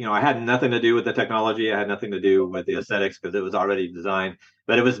 I had nothing to do with the technology. I had nothing to do with the aesthetics because it was already designed,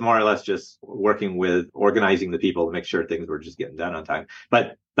 but it was more or less just working with organizing the people to make sure things were just getting done on time.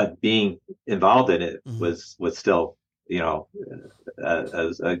 But being involved in it was still,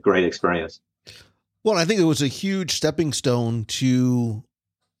 a great experience. Well, I think it was a huge stepping stone to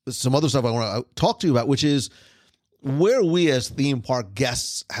some other stuff I want to talk to you about, which is where we as theme park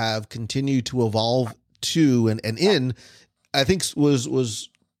guests have continued to evolve to and in, I think was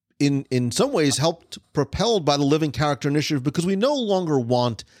in some ways helped propelled by the Living Character Initiative, because we no longer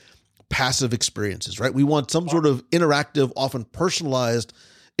want passive experiences, right? We want some sort of interactive, often personalized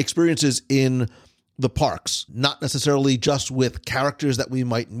experiences in the parks, not necessarily just with characters that we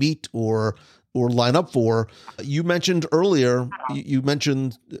might meet or line up for. You mentioned earlier, you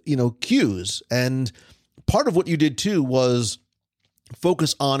mentioned, queues, and part of what you did too was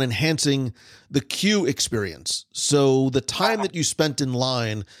focus on enhancing the queue experience. So the time that you spent in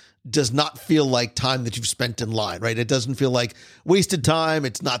line does not feel like time that you've spent in line, right? It doesn't feel like wasted time.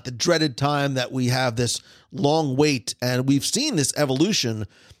 It's not the dreaded time that we have this long wait. And we've seen this evolution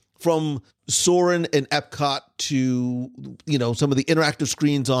from Soarin' and Epcot to, some of the interactive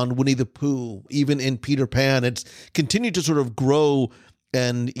screens on Winnie the Pooh, even in Peter Pan. It's continued to sort of grow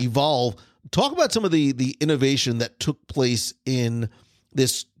and evolve. Talk about some of the innovation that took place in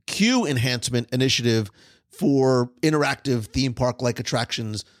this queue enhancement initiative for interactive theme park-like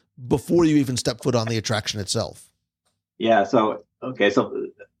attractions before you even step foot on the attraction itself. Yeah. So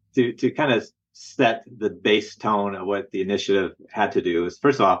to kind of set the base tone of what the initiative had to do. Is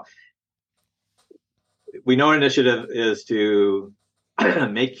first of all, we know our initiative is to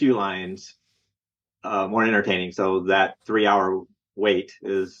make queue lines more entertaining, so that 3-hour wait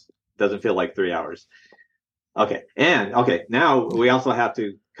doesn't feel like 3 hours. Okay, now we also have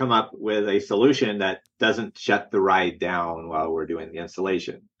to come up with a solution that doesn't shut the ride down while we're doing the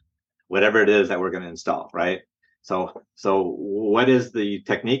installation, whatever it is that we're going to install, right? So what is the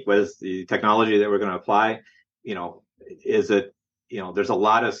technique? What is the technology that we're going to apply? Is it, there's a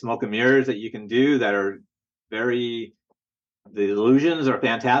lot of smoke and mirrors that you can do that are the illusions are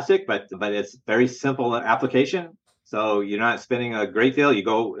fantastic, but it's very simple application. So you're not spending a great deal. You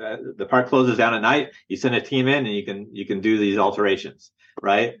go, the park closes down at night. You send a team in, and you can do these alterations,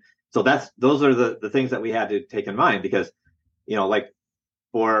 right? So those are the things that we had to take in mind, because, like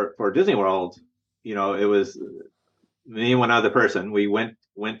for Disney World, it was me and one other person. We went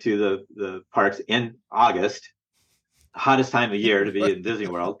to the parks in August, hottest time of year to be in Disney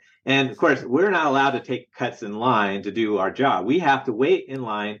World, and of course we're not allowed to take cuts in line to do our job. We have to wait in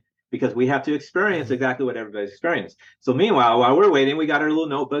line, because we have to experience exactly what everybody's experienced. So meanwhile, while we're waiting, we got our little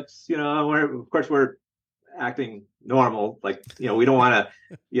notebooks, we're acting normal. Like, we don't want to,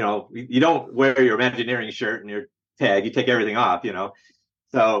 you don't wear your Imagineering shirt and your tag, you take everything off,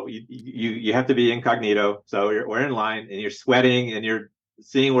 So you have to be incognito. So we're in line, and you're sweating, and you're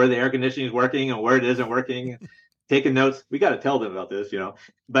seeing where the air conditioning is working and where it isn't working, taking notes. We got to tell them about this,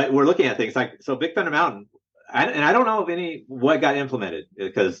 but we're looking at things like, so Big Thunder Mountain, and I don't know of what got implemented,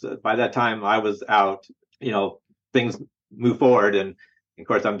 because by that time I was out, things move forward, and of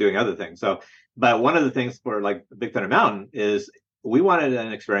course I'm doing other things. So, but one of the things for like Big Thunder Mountain is we wanted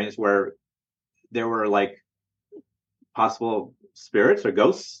an experience where there were like possible spirits or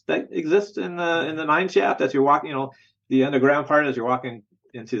ghosts that exist in the mine shaft as you're walking, the underground part as you're walking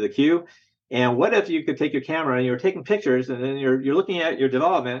into the queue. And what if you could take your camera and you're taking pictures, and then you're looking at your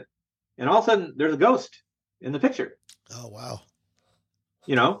development, and all of a sudden there's a ghost in the picture. Oh, wow.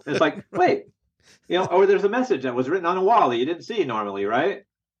 It's like, wait, or there's a message that was written on a wall that you didn't see normally, right?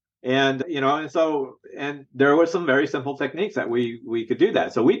 And, and there were some very simple techniques that we could do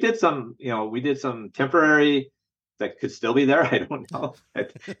that. So we did some temporary that could still be there. I don't know.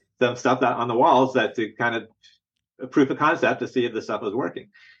 Some stuff that on the walls that to kind of proof of concept to see if the stuff was working.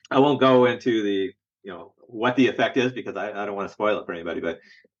 I won't go into the, what the effect is, because I don't want to spoil it for anybody, but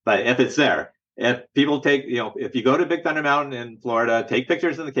if it's there, if people take, if you go to Big Thunder Mountain in Florida, take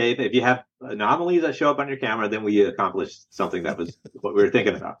pictures in the cave, if you have anomalies that show up on your camera, then we accomplished something that was what we were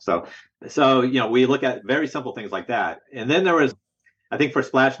thinking about. So, we look at very simple things like that. And then there was, I think for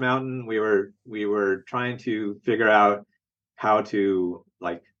Splash Mountain, we were trying to figure out how to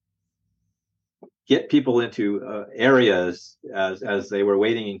like get people into areas as they were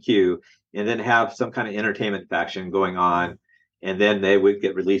waiting in queue, and then have some kind of entertainment faction going on, and then they would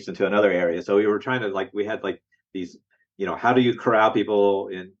get released into another area. So we were trying to we had like these, how do you corral people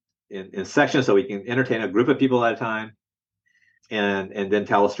in sections so we can entertain a group of people at a time, and then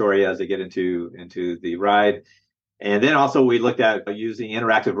tell a story as they get into the ride. And then also we looked at using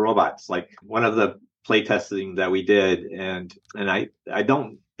interactive robots, like one of the play testing that we did, and I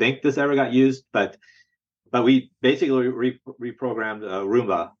don't think this ever got used, but we basically reprogrammed a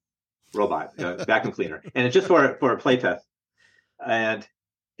Roomba robot, vacuum cleaner, and it's just for a play test. And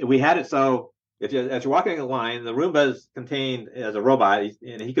we had it so as you're walking a line, the Roomba is contained as a robot,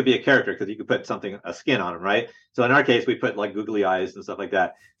 and he could be a character because you could put a skin on him, right? So in our case, we put like googly eyes and stuff like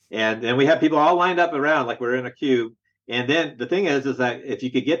that. And then we have people all lined up around like we're in a queue. And then the thing is that if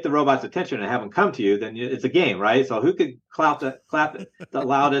you could get the robot's attention and have them come to you, then it's a game, right? So who could clap the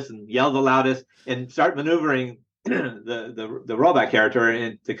loudest and yell the loudest and start maneuvering the robot character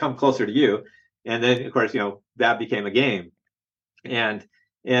and to come closer to you. And then of course, that became a game. And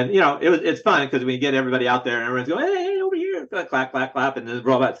it's fun because we get everybody out there and everyone's going, hey, over here, clap, clap, clap, and the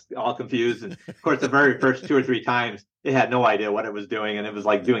robot's all confused. And of course, the very first 2 or 3 times, it had no idea what it was doing, and it was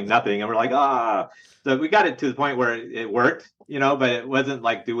like doing nothing. And we're like, ah. So we got it to the point where it worked, but it wasn't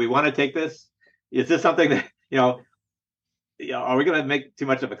like, do we want to take this? Is this something that, are we going to make too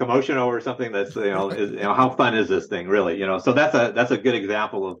much of a commotion over something that's, how fun is this thing really? So that's a good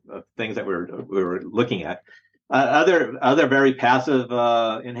example of things that we were looking at. Other very passive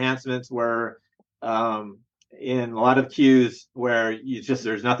enhancements were in a lot of queues where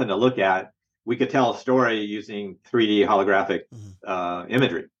there's nothing to look at. We could tell a story using 3D holographic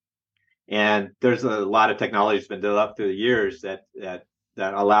imagery, and there's a lot of technology that's been developed through the years that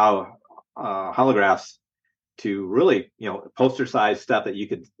allow holographs to really poster size stuff that you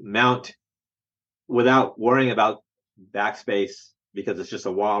could mount without worrying about backspace because it's just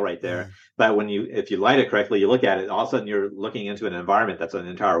a wall right there. But if you light it correctly, you look at it, all of a sudden you're looking into an environment that's an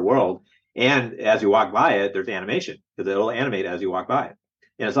entire world. And as you walk by it, there's animation because it'll animate as you walk by it.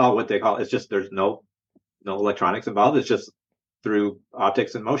 And it's all what they call, it's just, there's no electronics involved. It's just through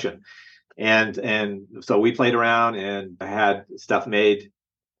optics and motion. And so we played around and had stuff made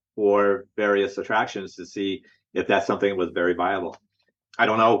for various attractions to see if that's something that was very viable. I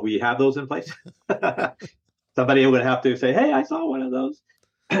don't know if we have those in place. Somebody would have to say, hey, I saw one of those.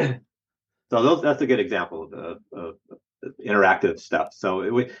 So that's a good example of interactive stuff. So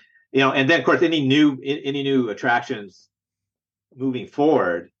and then of course any new attractions moving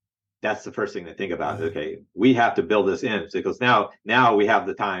forward, that's the first thing to think about. Okay, we have to build this in because now we have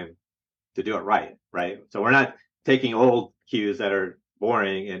the time to do it right. So we're not taking old cues that are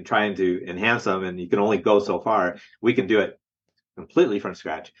boring and trying to enhance them, and you can only go so far. We can do it completely from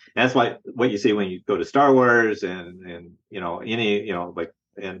scratch. And that's what you see when you go to Star Wars and like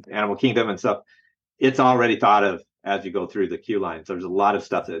in Animal Kingdom and stuff. It's already thought of as you go through the queue line. So there's a lot of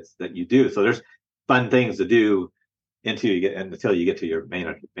stuff that you do. So there's fun things to do until you get to your main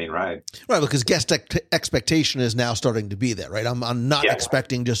ride. Right, because guest expectation is now starting to be there, right? I'm not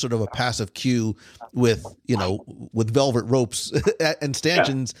expecting just sort of a passive queue with velvet ropes and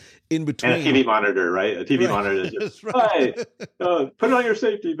stanchions in between. And a TV monitor, right? A TV monitor is just, right. Put on your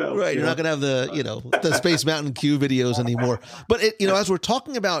safety belt. Right, you're not going to have the Space Mountain queue videos anymore. But as we're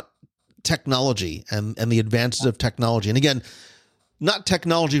talking about technology and the advances of technology, and again, not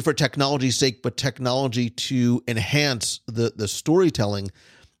technology for technology's sake, but technology to enhance the storytelling.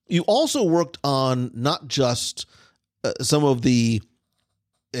 You also worked on not just some of the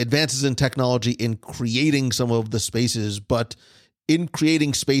advances in technology in creating some of the spaces, but in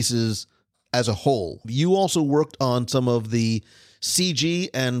creating spaces as a whole. You also worked on some of the CG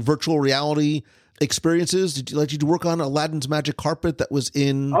and virtual reality experiences. Did you work on Aladdin's Magic Carpet that was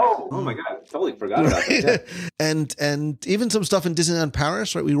in? Oh my God. Totally forgot about that. Yeah. and even some stuff in Disneyland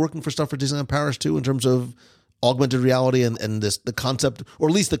Paris, right? We were working for stuff for Disneyland Paris too, in terms of augmented reality and the concept, or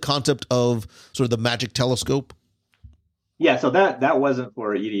at least the concept of sort of the magic telescope. Yeah, so that wasn't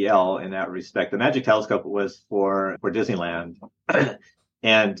for EDL in that respect. The Magic Telescope was for Disneyland.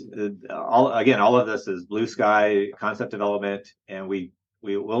 And all of this is blue sky concept development, and we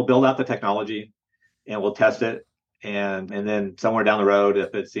will build out the technology and we'll test it. And then somewhere down the road,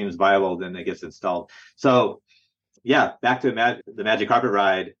 if it seems viable, then it gets installed. So yeah, back to the Magic Carpet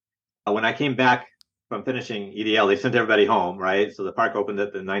Ride. When I came back from finishing EDL, they sent everybody home, right? So the park opened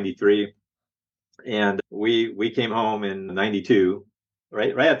up in 93. And we came home in 92,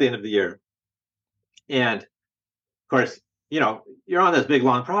 right at the end of the year. And of course, you're on this big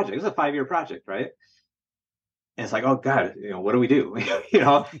long project. It's a 5-year project, right? And it's like, oh God, what do we do? And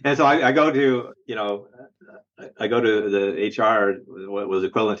so I go to the HR, what was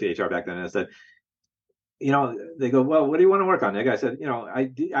equivalent to HR back then, and I said, they go, well, what do you want to work on? The guy said,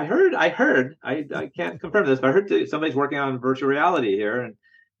 I heard, I can't confirm this, but I heard somebody's working on virtual reality here,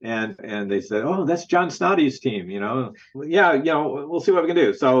 and they said, oh, that's John Snoddy's team, yeah, we'll see what we can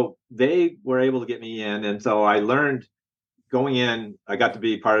do. So they were able to get me in, and so I learned going in. I got to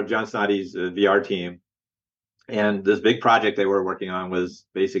be part of John Snoddy's VR team. And this big project they were working on was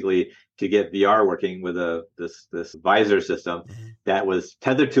basically to get VR working with this visor system that was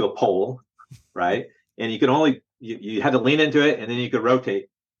tethered to a pole, right? And you could only you had to lean into it, and then you could rotate,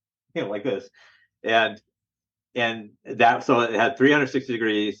 like this, and that, so it had 360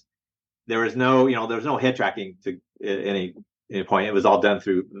 degrees. There was no head tracking to any point. It was all done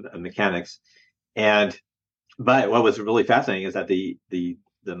through mechanics. But what was really fascinating is that the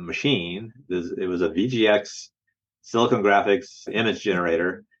machine, it was a VGX Silicon Graphics image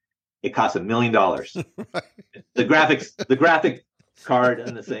generator. It cost $1 million. Right. The graphic card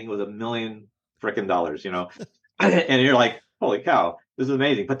in this thing was $1 million frickin' dollars, and you're like, holy cow, this is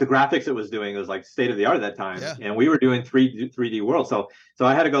amazing. But the graphics it was doing was like state of the art at that time. Yeah. And we were doing 3D world. So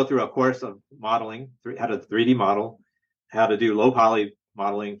I had to go through a course of modeling, how to 3D model, how to do low poly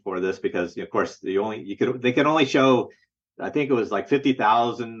modeling for this, because of course they could only show, I think it was like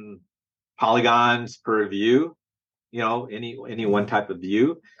 50,000 polygons per view, any one type of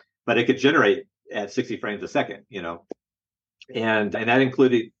view, but it could generate at 60 frames a second, and that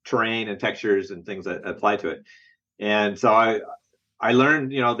included terrain and textures and things that apply to it. And so I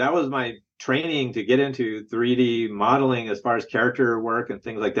learned, that was my training to get into 3D modeling as far as character work and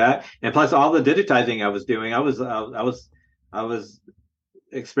things like that. And plus all the digitizing I was doing, I was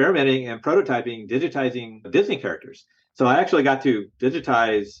experimenting and prototyping, digitizing Disney characters. So I actually got to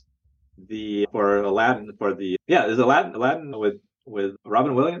digitize Aladdin with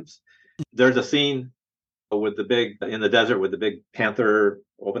Robin Williams. There's a scene with the big in the desert with the big panther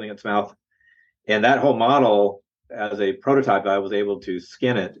opening its mouth. And that whole model, as a prototype, I was able to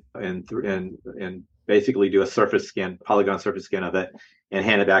skin it and basically do a surface scan, polygon surface skin of it, and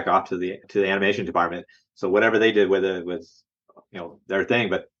hand it back off to the animation department. So whatever they did with it was, their thing.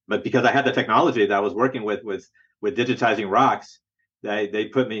 But because I had the technology that I was working with digitizing rocks, they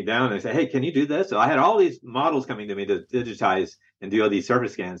put me down and they said, "Hey, can you do this?" So I had all these models coming to me to digitize and do all these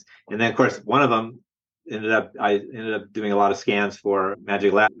surface scans. And then, of course, one of them I ended up doing a lot of scans for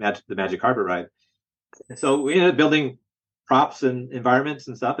the Magic Carpet Ride. So we ended up building props and environments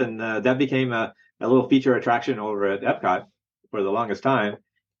and stuff, and that became a little feature attraction over at Epcot for the longest time.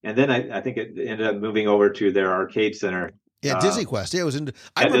 And then I think it ended up moving over to their arcade center. Yeah, Disney Quest. Yeah, it was in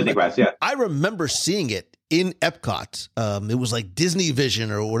Disney Quest. Yeah, I remember seeing it in Epcot. It was like Disney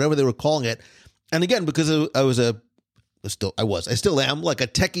Vision or whatever they were calling it. And again, because I still am like a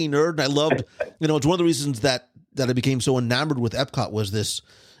techie nerd, and I loved, it's one of the reasons that I became so enamored with Epcot was this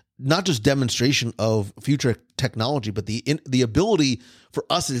not just demonstration of future technology, but the ability for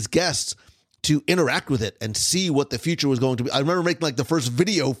us as guests to interact with it and see what the future was going to be. I remember making like the first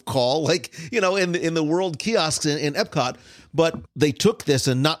video call, in the world kiosks in Epcot, but they took this,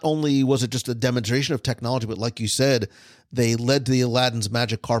 and not only was it just a demonstration of technology, but like you said, they led to the Aladdin's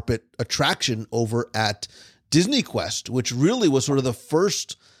Magic Carpet attraction over at Disney Quest, which really was sort of the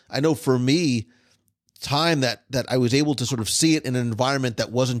first, I know for me, time that I was able to sort of see it in an environment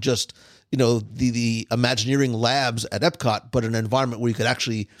that wasn't just, the Imagineering labs at Epcot, but an environment where you could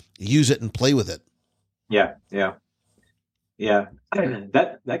actually use it and play with it. Yeah. That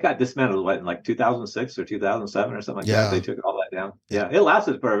got dismantled in like 2006 or 2007 or something like that. They took all that down. Yeah, it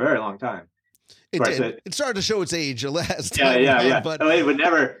lasted for a very long time. It started to show its age last time. Yeah. But it would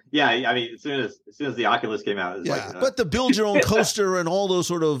never. Yeah, I mean, as soon as the Oculus came out, it was but the build your own coaster and all those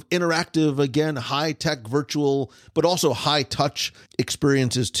sort of interactive, again, high tech, virtual, but also high touch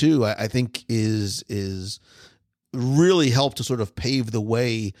experiences too, I think is really helped to sort of pave the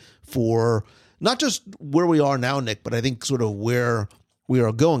way for not just where we are now, Nick, but I think sort of where we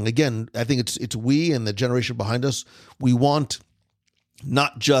are going. Again, I think it's we and the generation behind us. We want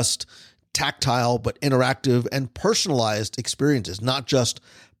not just tactile, but interactive and personalized experiences, not just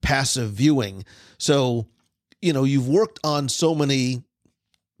passive viewing. So, you've worked on so many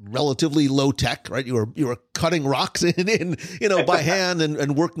relatively low tech, right? You were cutting rocks in by hand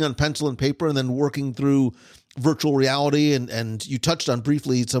and working on pencil and paper, and then working through virtual reality. And you touched on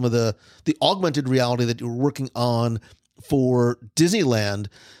briefly some of the augmented reality that you were working on for Disneyland.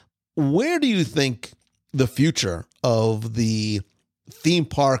 Where do you think the future of the theme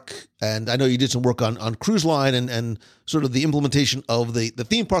park, and I know you did some work on Cruise Line and sort of the implementation of the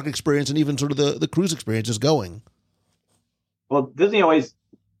theme park experience and even sort of the cruise experience is going? Well, Disney always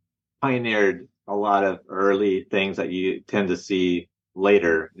pioneered a lot of early things that you tend to see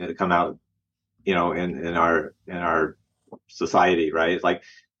later that come out, in our society, right? It's like,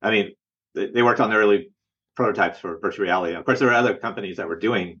 I mean, they worked on the early prototypes for virtual reality. Of course, there were other companies that were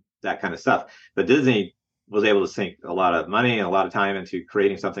doing that kind of stuff, but Disney was able to sink a lot of money and a lot of time into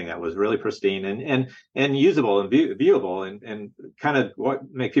creating something that was really pristine and usable and viewable and kind of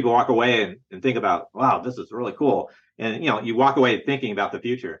make people walk away and think about, wow, this is really cool. And, you walk away thinking about the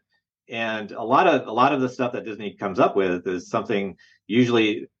future. And a lot of the stuff that Disney comes up with is something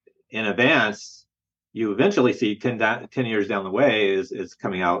usually in advance, you eventually see 10 years down the way is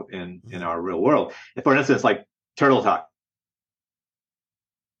coming out in our real world. And for instance, like Turtle Talk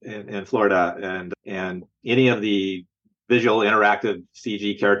in Florida and any of the visual interactive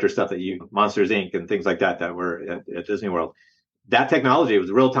CG character stuff that Monsters Inc. and things like that were at Disney World. That technology was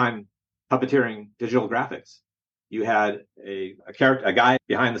real-time puppeteering digital graphics. You had a guy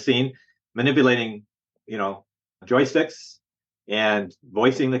behind the scene manipulating, joysticks and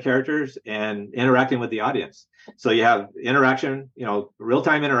voicing the characters and interacting with the audience. So you have interaction,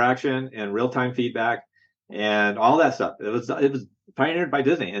 real-time interaction and real-time feedback and all that stuff. It was pioneered by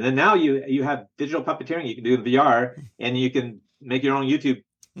Disney. And then now you have digital puppeteering you can do in VR, and you can make your own YouTube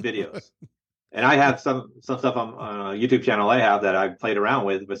videos. And I have some stuff on a YouTube channel I have that I've played around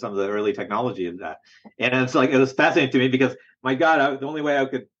with some of the early technology of that. And it's like, it was fascinating to me because, my God, the only way I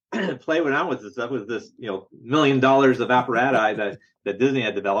could play around with this stuff was this, $1 million of apparatus that Disney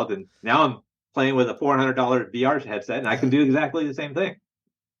had developed. And now I'm playing with a $400 VR headset, and I can do exactly the same thing.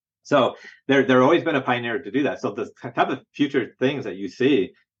 So there always been a pioneer to do that. So the type of future things that you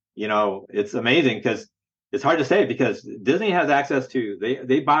see, it's amazing because it's hard to say because Disney has access to,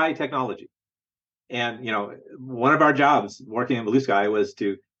 they buy technology. And, one of our jobs working in Blue Sky was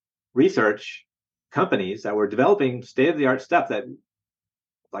to research companies that were developing state-of-the-art stuff that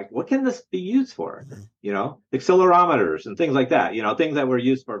like, what can this be used for? Accelerometers and things like that, things that were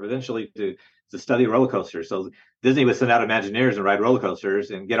used for eventually to study roller coasters. So Disney would send out Imagineers and ride roller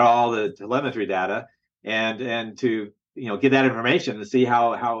coasters and get all the telemetry data and to, get that information to see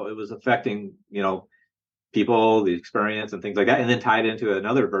how it was affecting, people, the experience and things like that, and then tie it into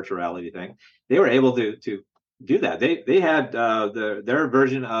another virtual reality thing. They were able to do that. They had their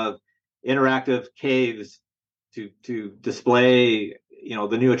version of interactive caves to display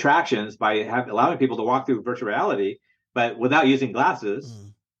the new attractions by allowing people to walk through virtual reality, but without using glasses,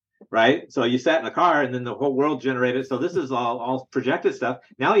 right? So you sat in a car and then the whole world generated. So this is all projected stuff.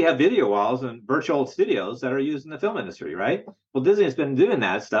 Now you have video walls and virtual studios that are used in the film industry, right? Well, Disney has been doing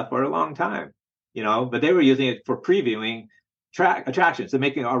that stuff for a long time, but they were using it for previewing attractions and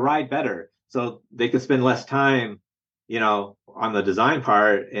making a ride better, so they could spend less time, on the design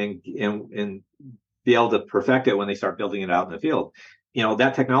part and be able to perfect it when they start building it out in the field.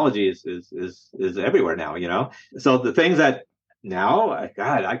 That technology is everywhere now. So the things that now,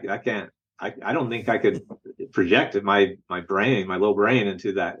 God, I can't. I don't think I could project my little brain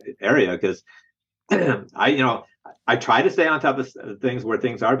into that area, because I try to stay on top of things where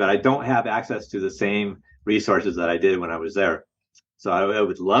things are, but I don't have access to the same resources that I did when I was there. So I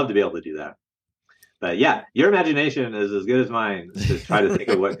would love to be able to do that. But yeah, your imagination is as good as mine to try to think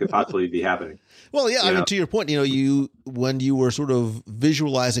of what could possibly be happening. Well, yeah, I mean, to your point, when you were sort of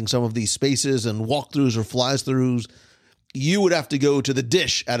visualizing some of these spaces and walkthroughs or flies-throughs, you would have to go to the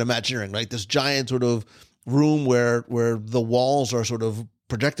dish at Imagineering, right? This giant sort of room where the walls are sort of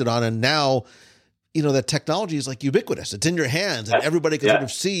projected on, and now, that technology is like ubiquitous. It's in your hands, and everybody can sort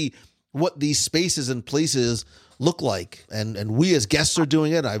of see what these spaces and places look like. And we as guests are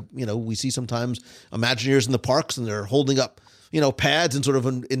doing it. We see sometimes Imagineers in the parks, and they're holding up, pads and sort of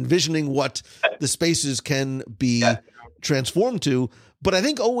envisioning what the spaces can be transformed to. But I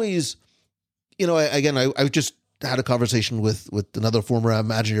think always, I just had a conversation with another former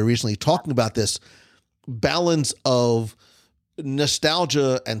Imagineer recently talking about this balance of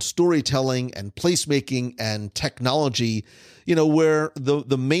nostalgia and storytelling and placemaking and technology, where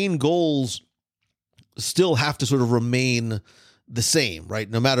the main goals still have to sort of remain the same, right?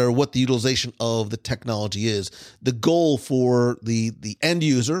 No matter what the utilization of the technology is, the goal for the end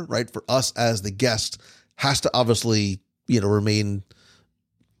user, right, for us as the guest, has to obviously, remain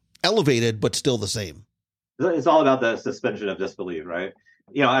elevated, but still the same. It's all about the suspension of disbelief, right?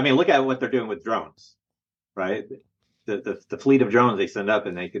 Look at what they're doing with drones, right? The fleet of drones they send up,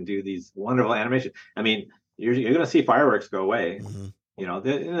 and they can do these wonderful animations. You're going to see fireworks go away. Mm-hmm.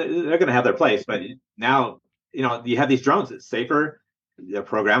 They're going to have their place, but now, you have these drones. It's safer. They're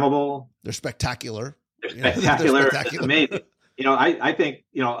programmable. They're spectacular. It's amazing. I think,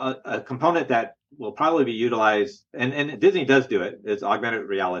 a component that will probably be utilized, and Disney does do it, is augmented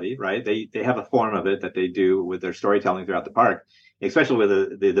reality, right? They have a form of it that they do with their storytelling throughout the park, especially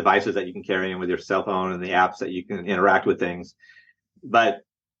with the devices that you can carry in with your cell phone and the apps that you can interact with things. But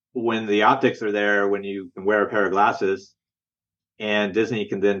when the optics are there, when you can wear a pair of glasses, and Disney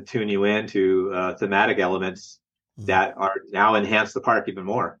can then tune you into thematic elements that are now enhance the park even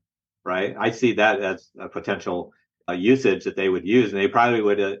more, right? I see that as a potential usage that they would use, and they probably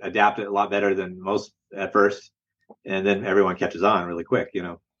would adapt it a lot better than most at first, and then everyone catches on really quick,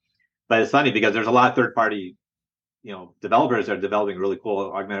 But it's funny because there's a lot of third-party, developers that are developing really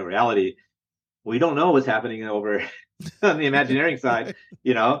cool augmented reality. We don't know what's happening over on the Imagineering side,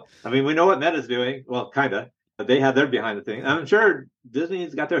 we know what Meta's doing. Well, kind of. They have their behind the thing. I'm sure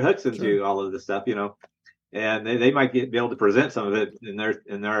Disney's got their hooks into all of this stuff, and they might be able to present some of it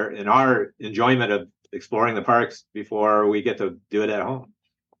in our enjoyment of exploring the parks before we get to do it at home.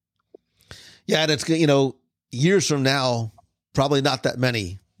 Yeah, and it's years from now, probably not that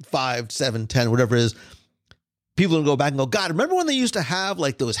many, 5, 7, 10, whatever it is. People will go back and go, God, remember when they used to have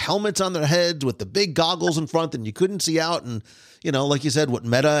like those helmets on their heads with the big goggles in front and you couldn't see out? And, like you said, what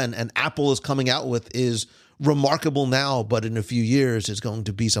Meta and Apple is coming out with is remarkable now, but in a few years it's going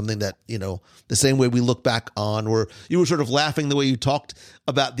to be something that, the same way we look back on, where you were sort of laughing the way you talked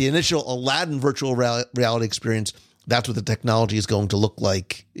about the initial Aladdin virtual reality experience. That's what the technology is going to look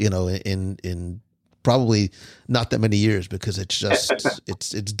like, in probably not that many years, because it's just,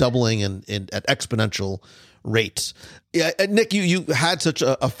 it's doubling and at exponential rates. Yeah. Nick, you had such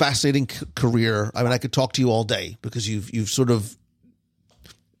a fascinating career. I could talk to you all day, because you've sort of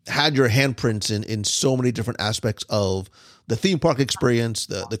had your handprints in so many different aspects of the theme park experience,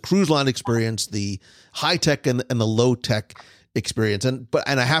 the cruise line experience, the high tech and the low tech experience. And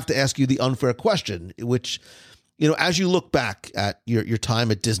I have to ask you the unfair question, which, as you look back at your time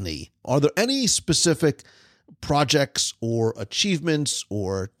at Disney, are there any specific projects or achievements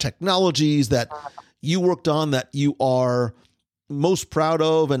or technologies that you worked on that you are most proud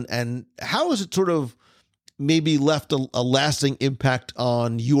of, and how has it sort of maybe left a lasting impact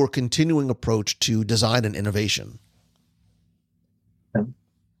on your continuing approach to design and innovation?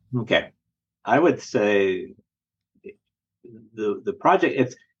 Okay. I would say the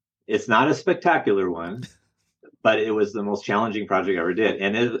project, it's not a spectacular one, but it was the most challenging project I ever did.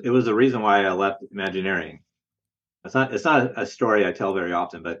 And it was the reason why I left Imagineering. It's not a story I tell very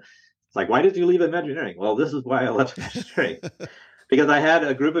often, but it's like, why did you leave Imagineering? Well, this is why I left Imagineering. Because I had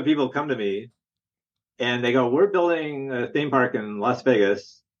a group of people come to me and they go, we're building a theme park in Las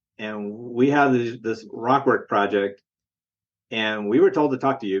Vegas and we have this rockwork project. And we were told to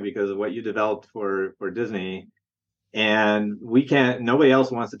talk to you because of what you developed for Disney. And nobody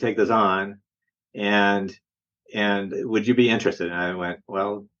else wants to take this on. And would you be interested? And I went,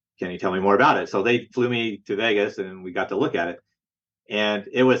 well, can you tell me more about it? So they flew me to Vegas and we got to look at it. And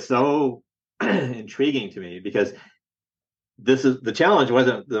it was so intriguing to me because the challenge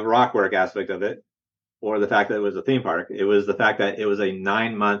wasn't the rockwork aspect of it or the fact that it was a theme park. It was the fact that it was a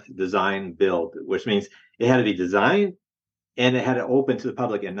 9-month design build, which means it had to be designed and it had to open to the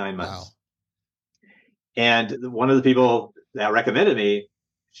public in 9 months. Wow. And one of the people that recommended me,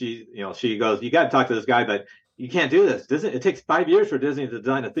 she goes, you got to talk to this guy, but you can't do this. It takes 5 years for Disney to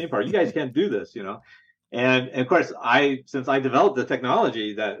design a theme park. You guys can't do this, And of course, since I developed the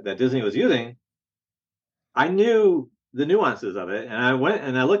technology that Disney was using, I knew the nuances of it. And I went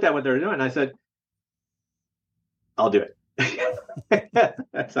and I looked at what they were doing and I said, I'll do it.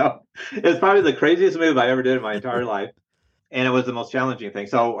 So it was probably the craziest move I ever did in my entire life. And it was the most challenging thing.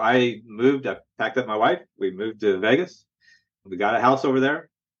 So I packed up my wife. We moved to Vegas. We got a house over there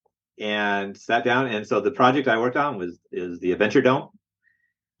and sat down. And so the project I worked on is the Adventure Dome.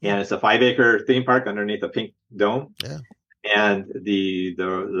 And it's a 5-acre theme park underneath a pink dome. Yeah. And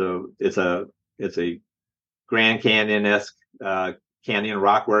it's a Grand Canyon-esque canyon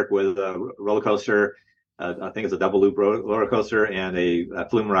rockwork with a roller coaster. I think it's a double loop roller coaster and a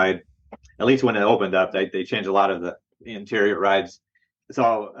flume ride. At least when it opened up, they changed a lot of the interior rides.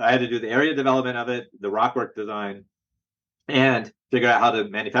 So I had to do the area development of it, the rockwork design, and figure out how to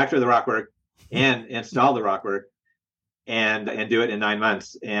manufacture the rockwork and install the rockwork and do it in 9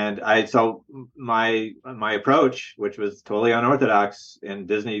 months. And so my approach, which was totally unorthodox, and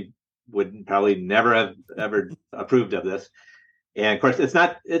Disney would probably never have ever approved of this. And of course,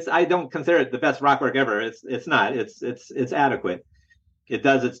 I don't consider it the best rockwork ever. It's not. It's adequate. It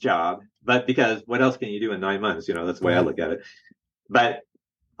does its job. But because what else can you do in 9 months? That's the way I look at it. But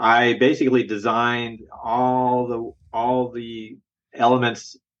I basically designed all the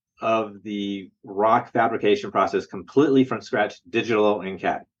elements of the rock fabrication process completely from scratch, digital in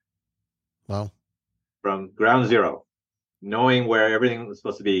CAD. Wow. From ground zero, knowing where everything was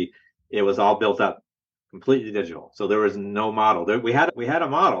supposed to be, it was all built up completely digital. So there was no model. We had a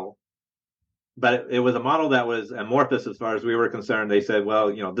model, but it was a model that was amorphous as far as we were concerned. They said,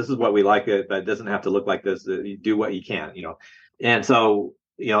 well, this is what we like it, but it doesn't have to look like this. You do what you can, And so,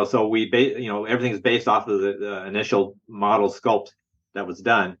 so we, everything's based off of the initial model sculpt that was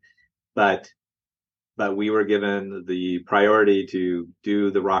done, but we were given the priority to do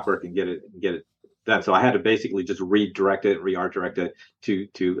the rockwork and get it done. So I had to basically just redirect it, re-art direct it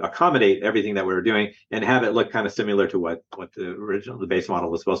to accommodate everything that we were doing and have it look kind of similar to what the base model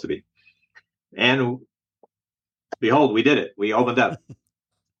was supposed to be. And behold, we did it. We opened up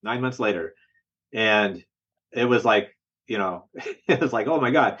 9 months later, and it was like, it was like, oh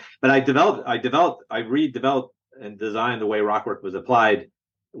my God. But I redeveloped and designed the way rockwork was applied,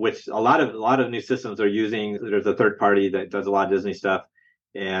 which a lot of new systems are using. There's a third party that does a lot of Disney stuff,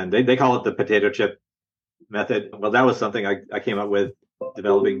 and they call it the potato chip method. Well, that was something I came up with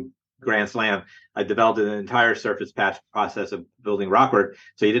developing Grand Slam. I developed an entire surface patch process of building rockwork,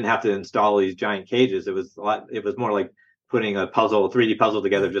 so you didn't have to install these giant cages. It was more like putting a 3D puzzle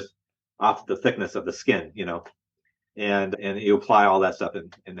together just off the thickness of the skin, and you apply all that stuff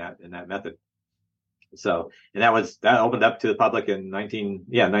in that method. So, and that opened up to the public in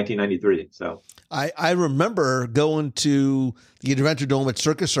 1993. So I remember going to the Adventure Dome at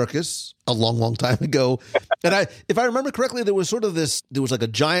Circus a long time ago. And if I remember correctly, there was like a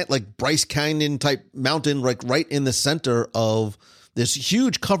giant, like Bryce Canyon type mountain, like right in the center of this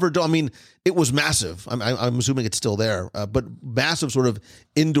huge covered dome. I mean, it was massive. I'm assuming it's still there, but massive sort of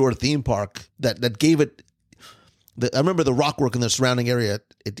indoor theme park that gave it, I remember the rockwork in the surrounding area.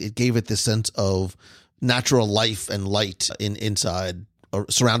 It gave it this sense of natural life and light inside, or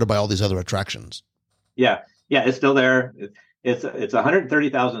surrounded by all these other attractions. Yeah, it's still there. It's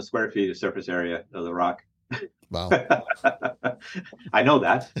 130,000 square feet of surface area of the rock Wow. I know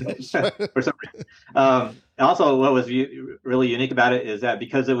that for some reason. Also, what was really unique about it is that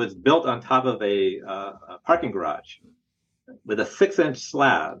because it was built on top of a parking garage with a 6-inch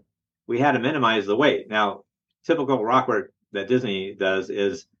slab, we had to minimize the weight. Now, typical rockwork that Disney does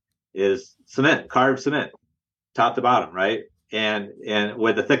is cement, carved cement, top to bottom, right? And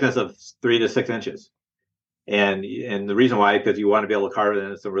with a thickness of 3 to 6 inches. And the reason why, because you want to be able to carve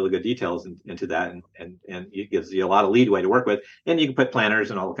in some really good details into that, and it gives you a lot of leadway to work with, and you can put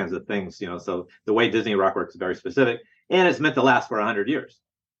planters and all kinds of things, So the way Disney rockwork is very specific, and it's meant to last for 100 years.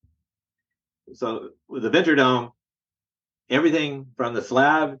 So with the Venture Dome, everything from the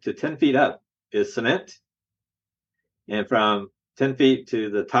slab to 10 feet up is cement, and from 10 feet to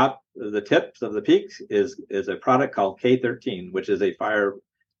the top, the tips of the peaks is a product called K13, which is a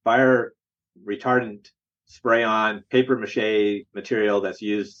fire retardant spray-on paper mache material that's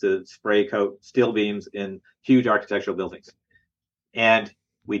used to spray coat steel beams in huge architectural buildings. And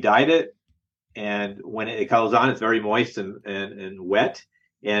we dyed it, and when it goes on, it's very moist and wet,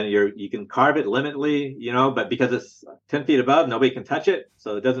 and you can carve it limitedly, but because it's 10 feet above, nobody can touch it,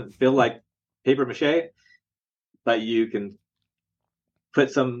 so it doesn't feel like paper mache, but you can put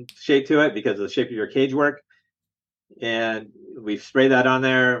some shape to it because of the shape of your cage work. And we sprayed that on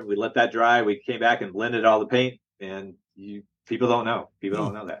there. We let that dry. We came back and blended all the paint. And people don't know. People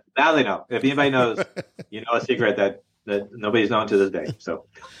don't know that. Now they know. If anybody knows, a secret that nobody's known to this day. So,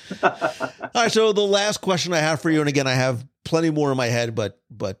 all right. So the last question I have for you, and again, I have plenty more in my head, but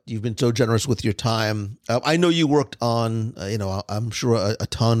you've been so generous with your time. I know you worked on, I'm sure a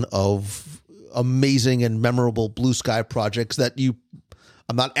ton of amazing and memorable blue sky projects that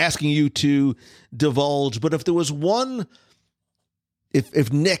I'm not asking you to divulge, but if there was one,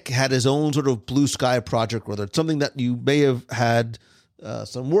 if Nick had his own sort of blue sky project, whether it's something that you may have had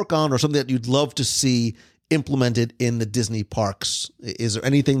some work on or something that you'd love to see implemented in the Disney parks, is there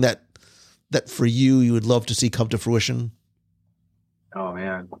anything that for you would love to see come to fruition? Oh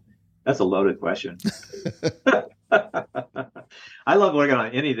man, that's a loaded question. I love working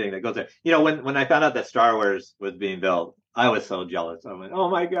on anything that goes there. When I found out that Star Wars was being built, I was so jealous. I went, oh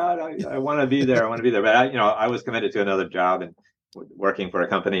my God, I want to be there. I want to be there. But I was committed to another job and working for a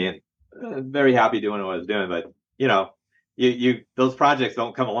company, and very happy doing what I was doing. But those projects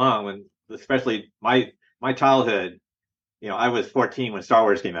don't come along especially my childhood. I was 14 when Star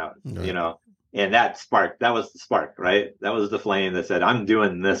Wars came out. Right. And that was the spark, right? That was the flame that said, I'm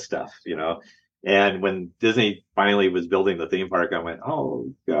doing this stuff. And when Disney finally was building the theme park, I went,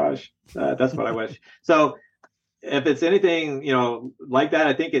 oh gosh, that's what I wish. So if it's anything, like that,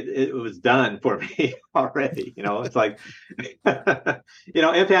 I think it was done for me already. It's like,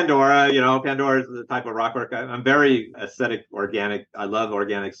 in Pandora, Pandora is the type of rockwork. I'm very aesthetic, organic. I love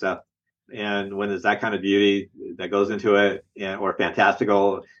organic stuff. And when there's that kind of beauty that goes into it, or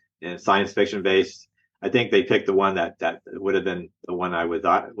fantastical and science fiction based, I think they picked the one that would have been the one I would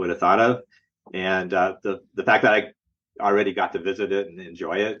have thought of. And the fact that I already got to visit it and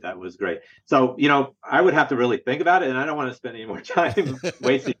enjoy it, that was great. So I would have to really think about it, and I don't want to spend any more time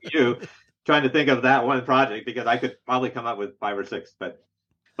wasting you trying to think of that one project, because I could probably come up with 5 or 6, but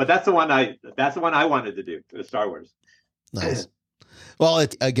that's the one I wanted to do, the Star Wars. Nice. Well,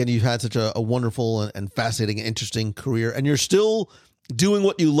 again, you've had such a wonderful and fascinating and interesting career, and you're still doing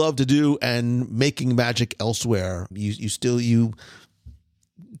what you love to do and making magic elsewhere. You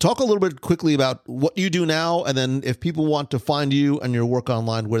talk a little bit quickly about what you do now, and then if people want to find you and your work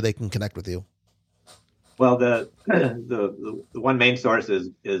online, where they can connect with you. Well, the one main source is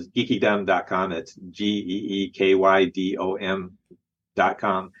geekydom.com. It's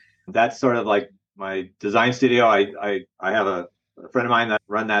GEEKYDOM.com. That's sort of like my design studio. I have a friend of mine that I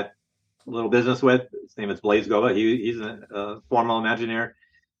run that little business with. His name is Blaze Gova. He's a formal Imagineer.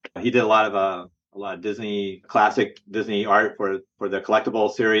 He did a lot of Disney classic Disney art for the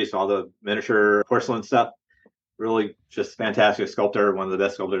collectible series, all the miniature porcelain stuff. Really just fantastic sculptor, one of the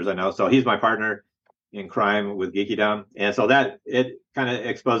best sculptors I know. So he's my partner in crime with Geekydom. And so that it kind of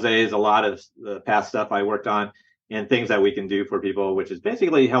exposes a lot of the past stuff I worked on and things that we can do for people, which is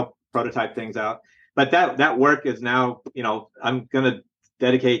basically help prototype things out. But that work is now, I'm going to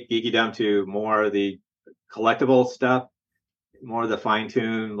dedicate Geekydom to more of the collectible stuff, more of the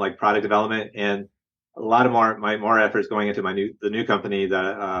fine-tune like product development, and a lot of more efforts going into the new company that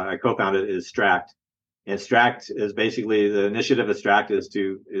I co-founded is Stract. And Stract is basically, the initiative of Stract is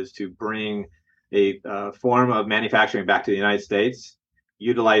to bring a form of manufacturing back to the United States,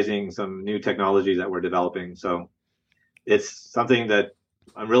 utilizing some new technologies that we're developing. So it's something that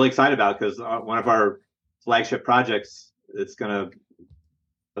I'm really excited about, because one of our flagship projects, it's going to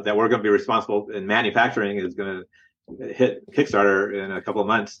that we're going to be responsible in manufacturing is going to hit Kickstarter in a couple of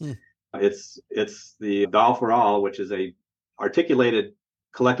months. It's the Doll for All, which is a articulated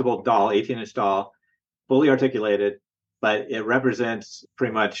collectible doll, 18-inch doll, fully articulated, but it represents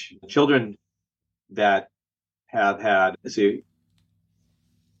pretty much children that have had,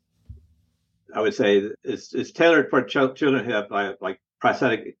 I would say it's tailored for children who have like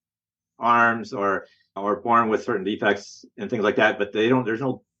prosthetic arms or born with certain defects and things like that, but there's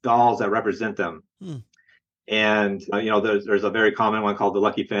no dolls that represent them. And there's a very common one called the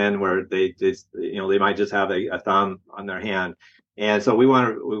Lucky Fin, where they might just have a thumb on their hand. And so we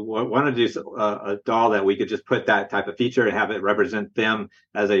want to do a doll that we could just put that type of feature and have it represent them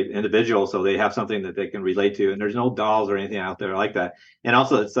as an individual, so they have something that they can relate to. And there's no dolls or anything out there like that. And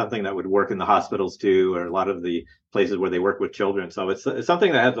also, it's something that would work in the hospitals too, or a lot of the places where they work with children. So it's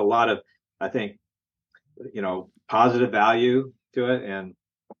something that has a lot of, I think, positive value to it. And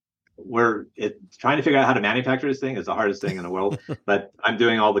trying to figure out how to manufacture this thing is the hardest thing in the world. But I'm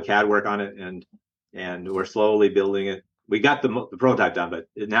doing all the CAD work on it, and we're slowly building it. We got the prototype done, but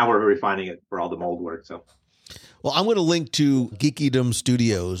now we're refining it for all the mold work. So, well, I'm going to link to Geekydom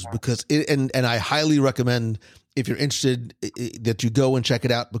Studios because and I highly recommend, if you're interested, that you go and check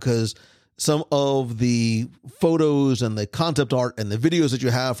it out, because some of the photos and the concept art and the videos that you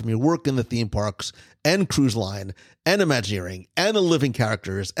have from your work in the theme parks and cruise line and Imagineering and the living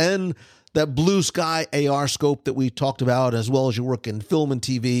characters and that blue sky AR scope that we talked about, as well as your work in film and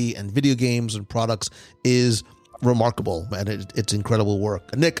TV and video games and products, is remarkable, and it's incredible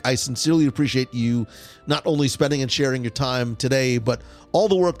work. Nick, I sincerely appreciate you not only spending and sharing your time today, but all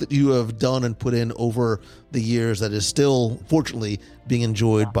the work that you have done and put in over the years that is still, fortunately, being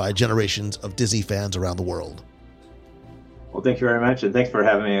enjoyed by generations of Disney fans around the world. Well, thank you very much, and thanks for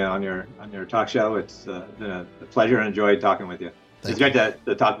having me on your talk show. It's been a pleasure and enjoyed talking with you. It's great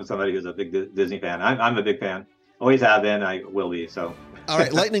to talk with somebody who's a big Disney fan. I'm a big fan. Always have been. I will be. So. All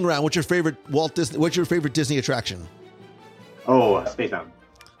right, lightning round. What's your favorite What's your favorite Disney attraction? Oh, Space Mountain.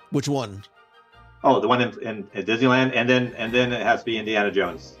 Which one? Oh, the one in Disneyland, and then it has to be Indiana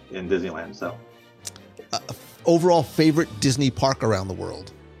Jones in Disneyland. So, overall favorite Disney park around the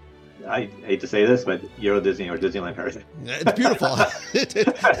world? I hate to say this, but Euro Disney or Disneyland Paris. It's beautiful.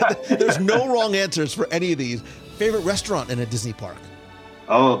 There's no wrong answers for any of these. Favorite restaurant in a Disney park?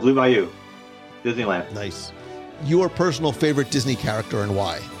 Oh, Blue Bayou, Disneyland. Nice. Your personal favorite Disney character and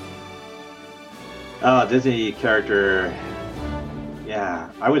why? Disney character.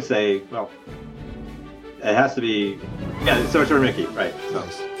 Yeah, I would say, well, it has to be, it's Sorcerer Mickey, right? So.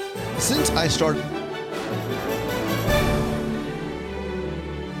 Nice. Since I started...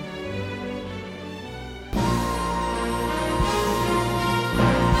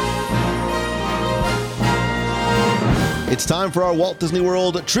 It's time for our Walt Disney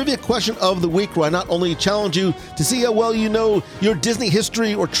World Trivia Question of the Week, where I not only challenge you to see how well you know your Disney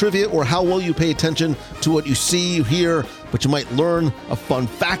history or trivia, or how well you pay attention to what you see, hear, but you might learn a fun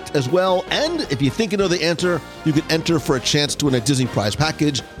fact as well. And if you think you know the answer, you can enter for a chance to win a Disney prize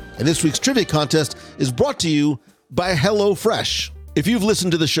package. And this week's trivia contest is brought to you by HelloFresh. If you've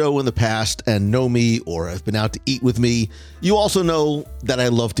listened to the show in the past and know me or have been out to eat with me, you also know that I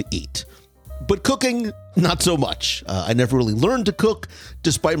love to eat. But cooking, not so much. I never really learned to cook,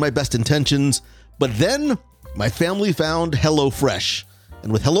 despite my best intentions. But then my family found HelloFresh.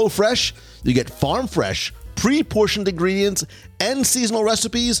 And with HelloFresh, you get farm-fresh, pre-portioned ingredients and seasonal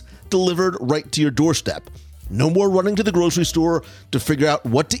recipes delivered right to your doorstep. No more running to the grocery store to figure out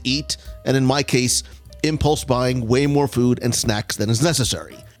what to eat, and in my case, impulse buying way more food and snacks than is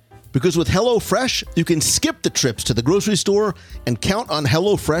necessary. Because with HelloFresh, you can skip the trips to the grocery store and count on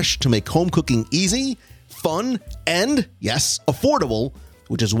HelloFresh to make home cooking easy, fun, and, yes, affordable,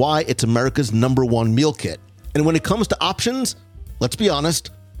 which is why it's America's #1 meal kit. And when it comes to options, let's be honest,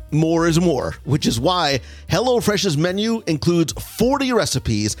 more is more, which is why HelloFresh's menu includes 40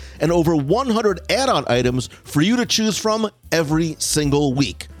 recipes and over 100 add-on items for you to choose from every single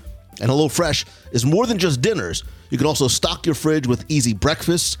week. And HelloFresh is more than just dinners. You can also stock your fridge with easy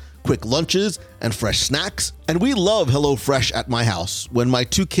breakfasts, quick lunches, and fresh snacks. And we love HelloFresh at my house. When my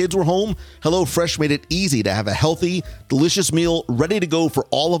 2 kids were home, HelloFresh made it easy to have a healthy, delicious meal ready to go for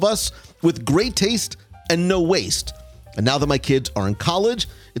all of us with great taste and no waste. And now that my kids are in college,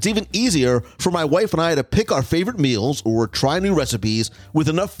 it's even easier for my wife and I to pick our favorite meals or try new recipes with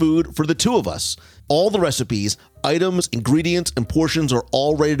enough food for the 2 of us. All the recipes, items, ingredients, and portions are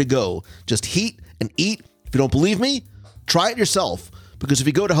all ready to go. Just heat and eat. If you don't believe me, try it yourself. Because if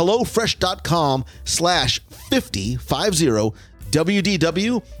you go to HelloFresh.com/50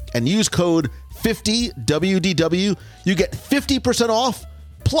 WDW and use code 50WDW, you get 50% off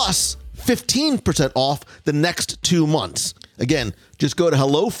plus 15% off the next 2 months. Again, just go to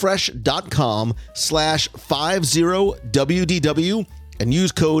hellofresh.com/50WDW and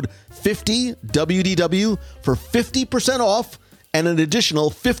use code 50WDW for 50% off and an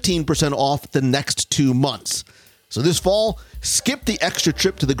additional 15% off the next 2 months. So this fall, skip the extra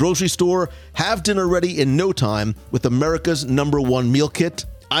trip to the grocery store, have dinner ready in no time with America's #1 meal kit.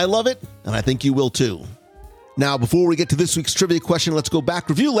 I love it, and I think you will too. Now, before we get to this week's trivia question, let's go back,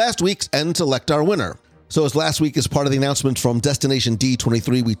 review last week's, and select our winner. So as last week, as part of the announcement from Destination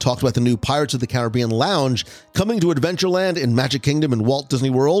D23, we talked about the new Pirates of the Caribbean Lounge coming to Adventureland in Magic Kingdom and Walt Disney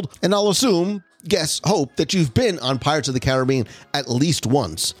World. And I'll assume, guess, hope that you've been on Pirates of the Caribbean at least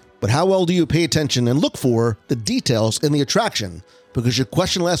once. But how well do you pay attention and look for the details in the attraction? Because your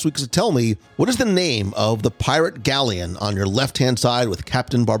question last week was to tell me, what is the name of the pirate galleon on your left-hand side with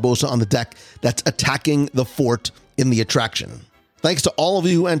Captain Barbossa on the deck that's attacking the fort in the attraction? Thanks to all of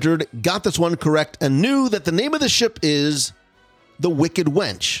you who entered, got this one correct, and knew that the name of the ship is the Wicked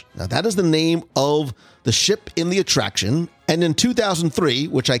Wench. Now, that is the name of the ship in the attraction, and in 2003,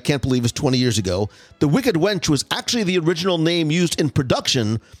 which I can't believe is 20 years ago, the Wicked Wench was actually the original name used in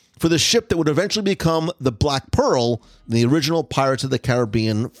production for the ship that would eventually become the Black Pearl in the original Pirates of the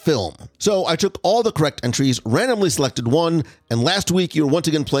Caribbean film. So I took all the correct entries, randomly selected one, and last week you were once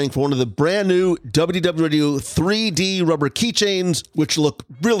again playing for one of the brand new WDW Radio 3D rubber keychains, which look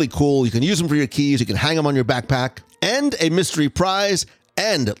really cool. You can use them for your keys, you can hang them on your backpack, and a mystery prize.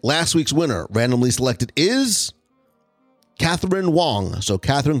 And last week's winner, randomly selected, is Catherine Wong. So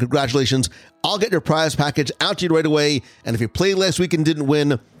Catherine, congratulations. I'll get your prize package out to you right away. And if you played last week and didn't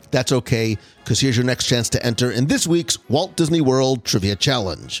win, that's okay, because here's your next chance to enter in this week's Walt Disney World Trivia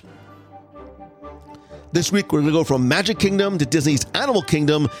Challenge. This week, we're going to go from Magic Kingdom to Disney's Animal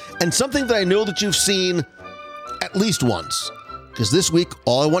Kingdom, and something that I know that you've seen at least once. Because this week,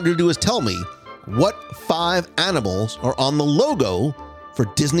 all I want you to do is tell me what 5 animals are on the logo for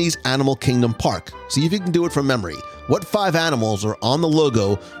Disney's Animal Kingdom Park. See if you can do it from memory. What 5 animals are on the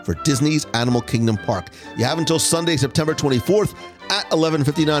logo for Disney's Animal Kingdom Park? You have until Sunday, September 24th at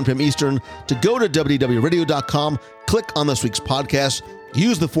 11:59 p.m. Eastern to go to WDWRadio.com, click on this week's podcast,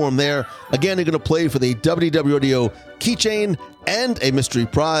 use the form there. Again, you're going to play for the WDW Radio keychain and a mystery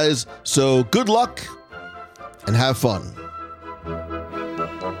prize. So good luck and have fun.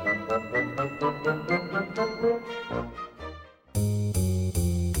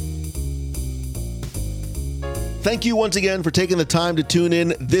 Thank you once again for taking the time to tune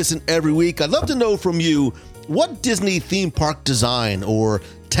in this and every week. I'd love to know from you, what Disney theme park design or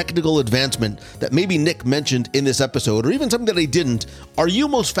technical advancement that maybe Nick mentioned in this episode, or even something that he didn't, are you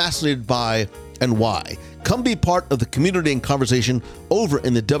most fascinated by and why? Come be part of the community and conversation over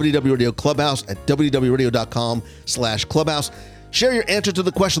in the WDW Radio Clubhouse at www.radio.com/clubhouse. Share your answer to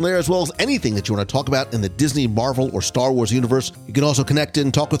the question there, as well as anything that you want to talk about in the Disney, Marvel, or Star Wars universe. You can also connect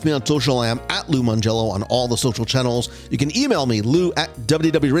and talk with me on social. I am at Lou Mangello on all the social channels. You can email me,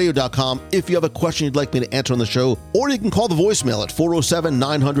 lou@wdwradio.com, if you have a question you'd like me to answer on the show, or you can call the voicemail at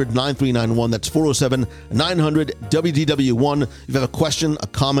 407-900-9391. That's 407-900-WDW1. If you have a question, a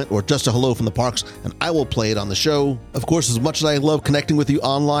comment, or just a hello from the parks, and I will play it on the show. Of course, as much as I love connecting with you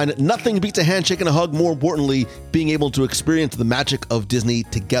online, nothing beats a handshake and a hug. More importantly, being able to experience the magic of Disney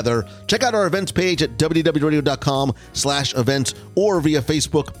together. Check out our events page at www.radio.com/events or via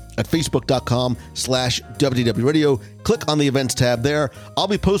Facebook at facebook.com/WDWRadio. Click on the events tab there. I'll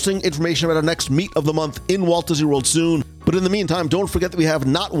be posting information about our next meet of the month in Walt Disney World soon. But in the meantime, don't forget that we have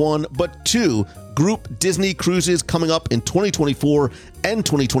not 1, but 2 group Disney cruises coming up in 2024 and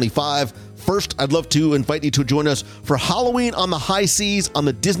 2025. First, I'd love to invite you to join us for Halloween on the High Seas on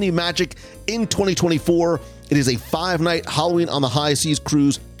the Disney Magic in 2024. It is a 5-night Halloween on the High Seas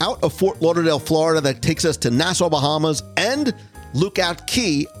cruise out of Fort Lauderdale, Florida, that takes us to Nassau, Bahamas, and Lookout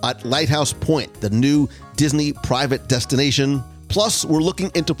Key at Lighthouse Point, the new Disney private destination. Plus, we're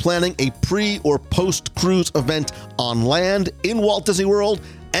looking into planning a pre- or post-cruise event on land in Walt Disney World,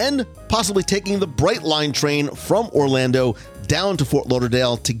 and possibly taking the Bright Line train from Orlando down to Fort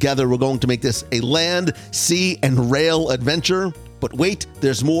Lauderdale. Together, we're going to make this a land, sea, and rail adventure. But wait,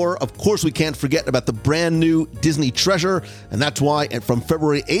 there's more. Of course, we can't forget about the brand new Disney Treasure, and that's why from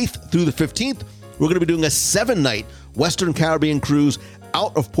February 8th through the 15th, we're going to be doing a 7-night Western Caribbean cruise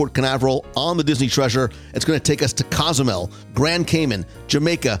out of Port Canaveral on the Disney Treasure. It's going to take us to Cozumel, Grand Cayman,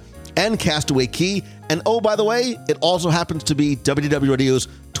 Jamaica, and Castaway Cay. And oh, by the way, it also happens to be WDW Radio's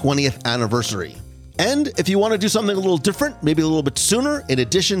 20th anniversary. And if you want to do something a little different, maybe a little bit sooner, in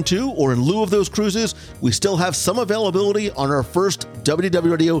addition to or in lieu of those cruises, we still have some availability on our first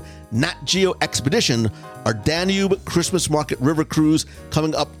WDW Radio Nat Geo Expedition, our Danube Christmas Market River Cruise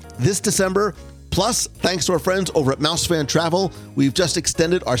coming up this December. Plus, thanks to our friends over at Mousefan Travel, we've just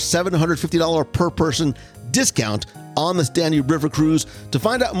extended our $750 per person discount on this Danube River Cruise. To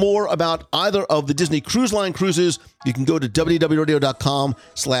find out more about either of the Disney Cruise Line cruises, you can go to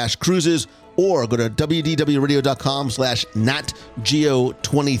wdwradio.com/cruises or go to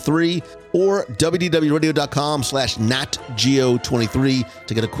wdwradio.com/natgeo23 or wdwradio.com/natgeo23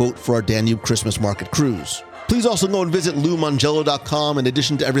 to get a quote for our Danube Christmas Market Cruise. Please also go and visit LouMangello.com. In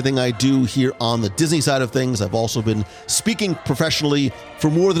addition to everything I do here on the Disney side of things, I've also been speaking professionally for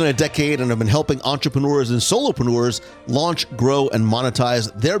more than a decade, and I've been helping entrepreneurs and solopreneurs launch, grow, and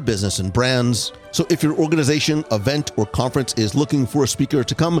monetize their business and brands. So if your organization, event, or conference is looking for a speaker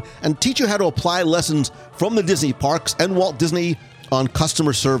to come and teach you how to apply lessons from the Disney parks and Walt Disney on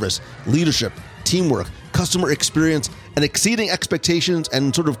customer service, leadership, teamwork, customer experience, and exceeding expectations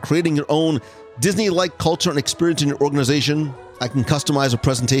and sort of creating your own Disney-like culture and experience in your organization, I can customize a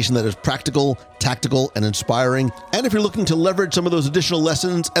presentation that is practical, tactical, and inspiring. And if you're looking to leverage some of those additional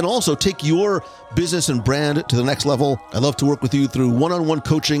lessons and also take your business and brand to the next level, I'd love to work with you through one-on-one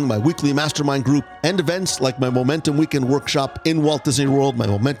coaching, my weekly mastermind group, and events like my Momentum Weekend Workshop in Walt Disney World, my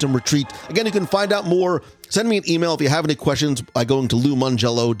Momentum Retreat. Again, you can find out more. Send me an email if you have any questions by going to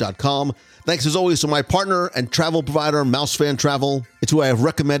LouMangello.com. Thanks as always to my partner and travel provider, Mousefan Travel. It's who I have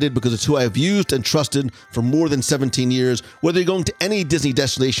recommended because it's who I have used and trusted for more than 17 years. Whether you're going to any Disney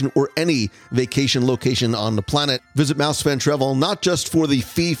destination or any vacation location on the planet, visit Mousefan Travel, not just for the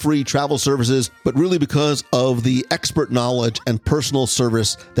fee-free travel services, but really because of the expert knowledge and personal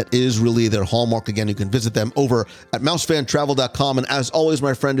service that is really their hallmark. Again, you can visit them over at mousefantravel.com. And as always,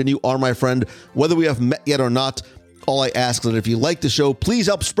 my friend, and you are my friend, whether we have met yet or not, all I ask is that if you like the show, please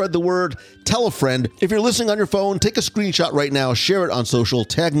help spread the word. Tell a friend. If you're listening on your phone, take a screenshot right now, share it on social,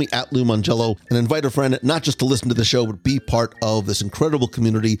 tag me at Lou Mangello, and invite a friend not just to listen to the show, but be part of this incredible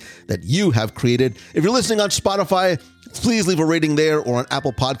community that you have created. If you're listening on Spotify, please leave a rating there, or on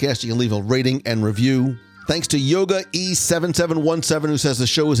Apple Podcasts, you can leave a rating and review. Thanks to Yoga E7717, who says the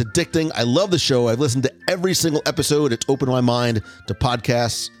show is addicting. I love the show. I've listened to every single episode. It's opened my mind to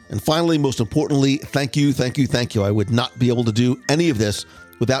podcasts. And finally, most importantly, thank you, thank you, thank you. I would not be able to do any of this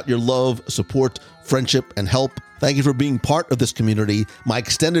without your love, support, friendship, and help. Thank you for being part of this community, my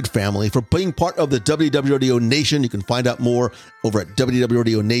extended family, for being part of the WDW Radio Nation. You can find out more over at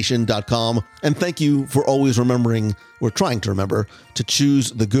wdwradionation.com. And thank you for always remembering, or trying to remember, to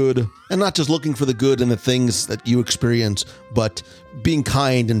choose the good, and not just looking for the good in the things that you experience, but being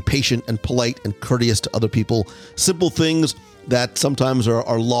kind and patient and polite and courteous to other people. Simple things that sometimes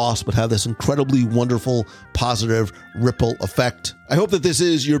are lost, but have this incredibly wonderful, positive ripple effect. I hope that this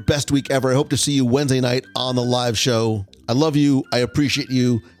is your best week ever. I hope to see you Wednesday night on the live show. I love you. I appreciate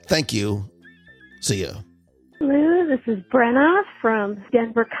you. Thank you. See ya. Hello, this is Brenna from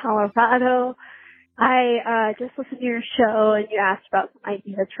Denver, Colorado. I just listened to your show and you asked about some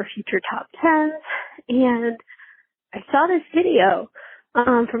ideas for future top 10s, and I saw this video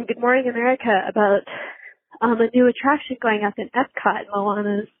from Good Morning America about a new attraction going up in Epcot,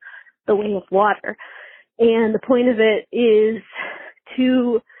 Moana's The Way of Water. And the point of it is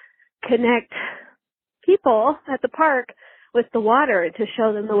to connect people at the park with the water, to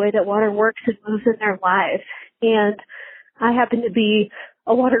show them the way that water works and moves in their lives. And I happen to be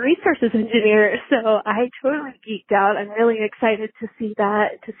a water resources engineer, so I totally geeked out. I'm really excited to see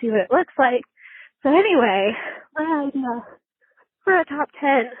that, to see what it looks like. So anyway, my idea for a top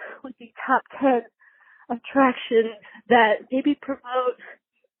 10 would be top 10 attractions that maybe promote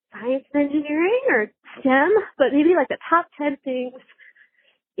science and engineering or STEM, but maybe like the top 10 things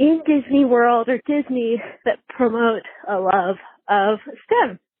in Disney World or Disney that promote a love of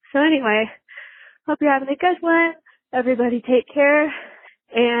STEM. So anyway, hope you're having a good one. Everybody take care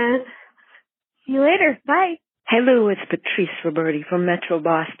and see you later. Bye. Hello, it's Patrice Roberti from Metro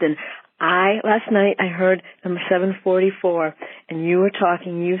Boston. Last night I heard number 744, and you were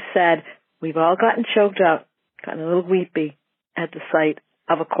talking, you said, we've all gotten choked up, gotten a little weepy at the sight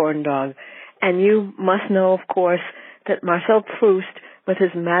of a corn dog. And you must know, of course, that Marcel Proust, with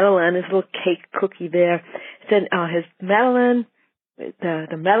his Madeleine, his little cake cookie there, said his Madeleine,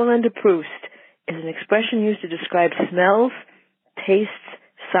 the Madeleine de Proust, is an expression used to describe smells, tastes,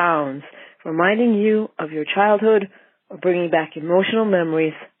 sounds, reminding you of your childhood or bringing back emotional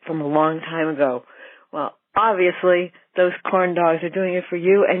memories from a long time ago. Well, obviously, those corn dogs are doing it for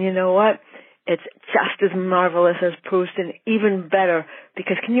you, and you know what? it's just as marvelous as Proust and even better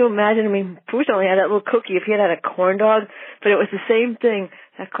because can you imagine? I mean, Proust only had that little cookie if he had a corn dog, but it was the same thing.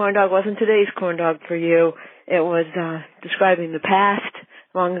 That corn dog wasn't today's corn dog for you. It was describing the past,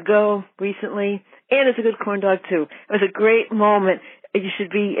 long ago, recently, and it's a good corn dog too. It was a great moment. It was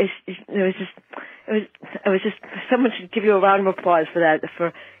just someone should give you a round of applause for that,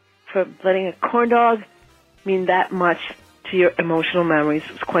 for letting a corn dog mean that much to your emotional memories.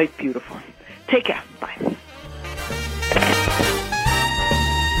 It was quite beautiful. Take care. Bye.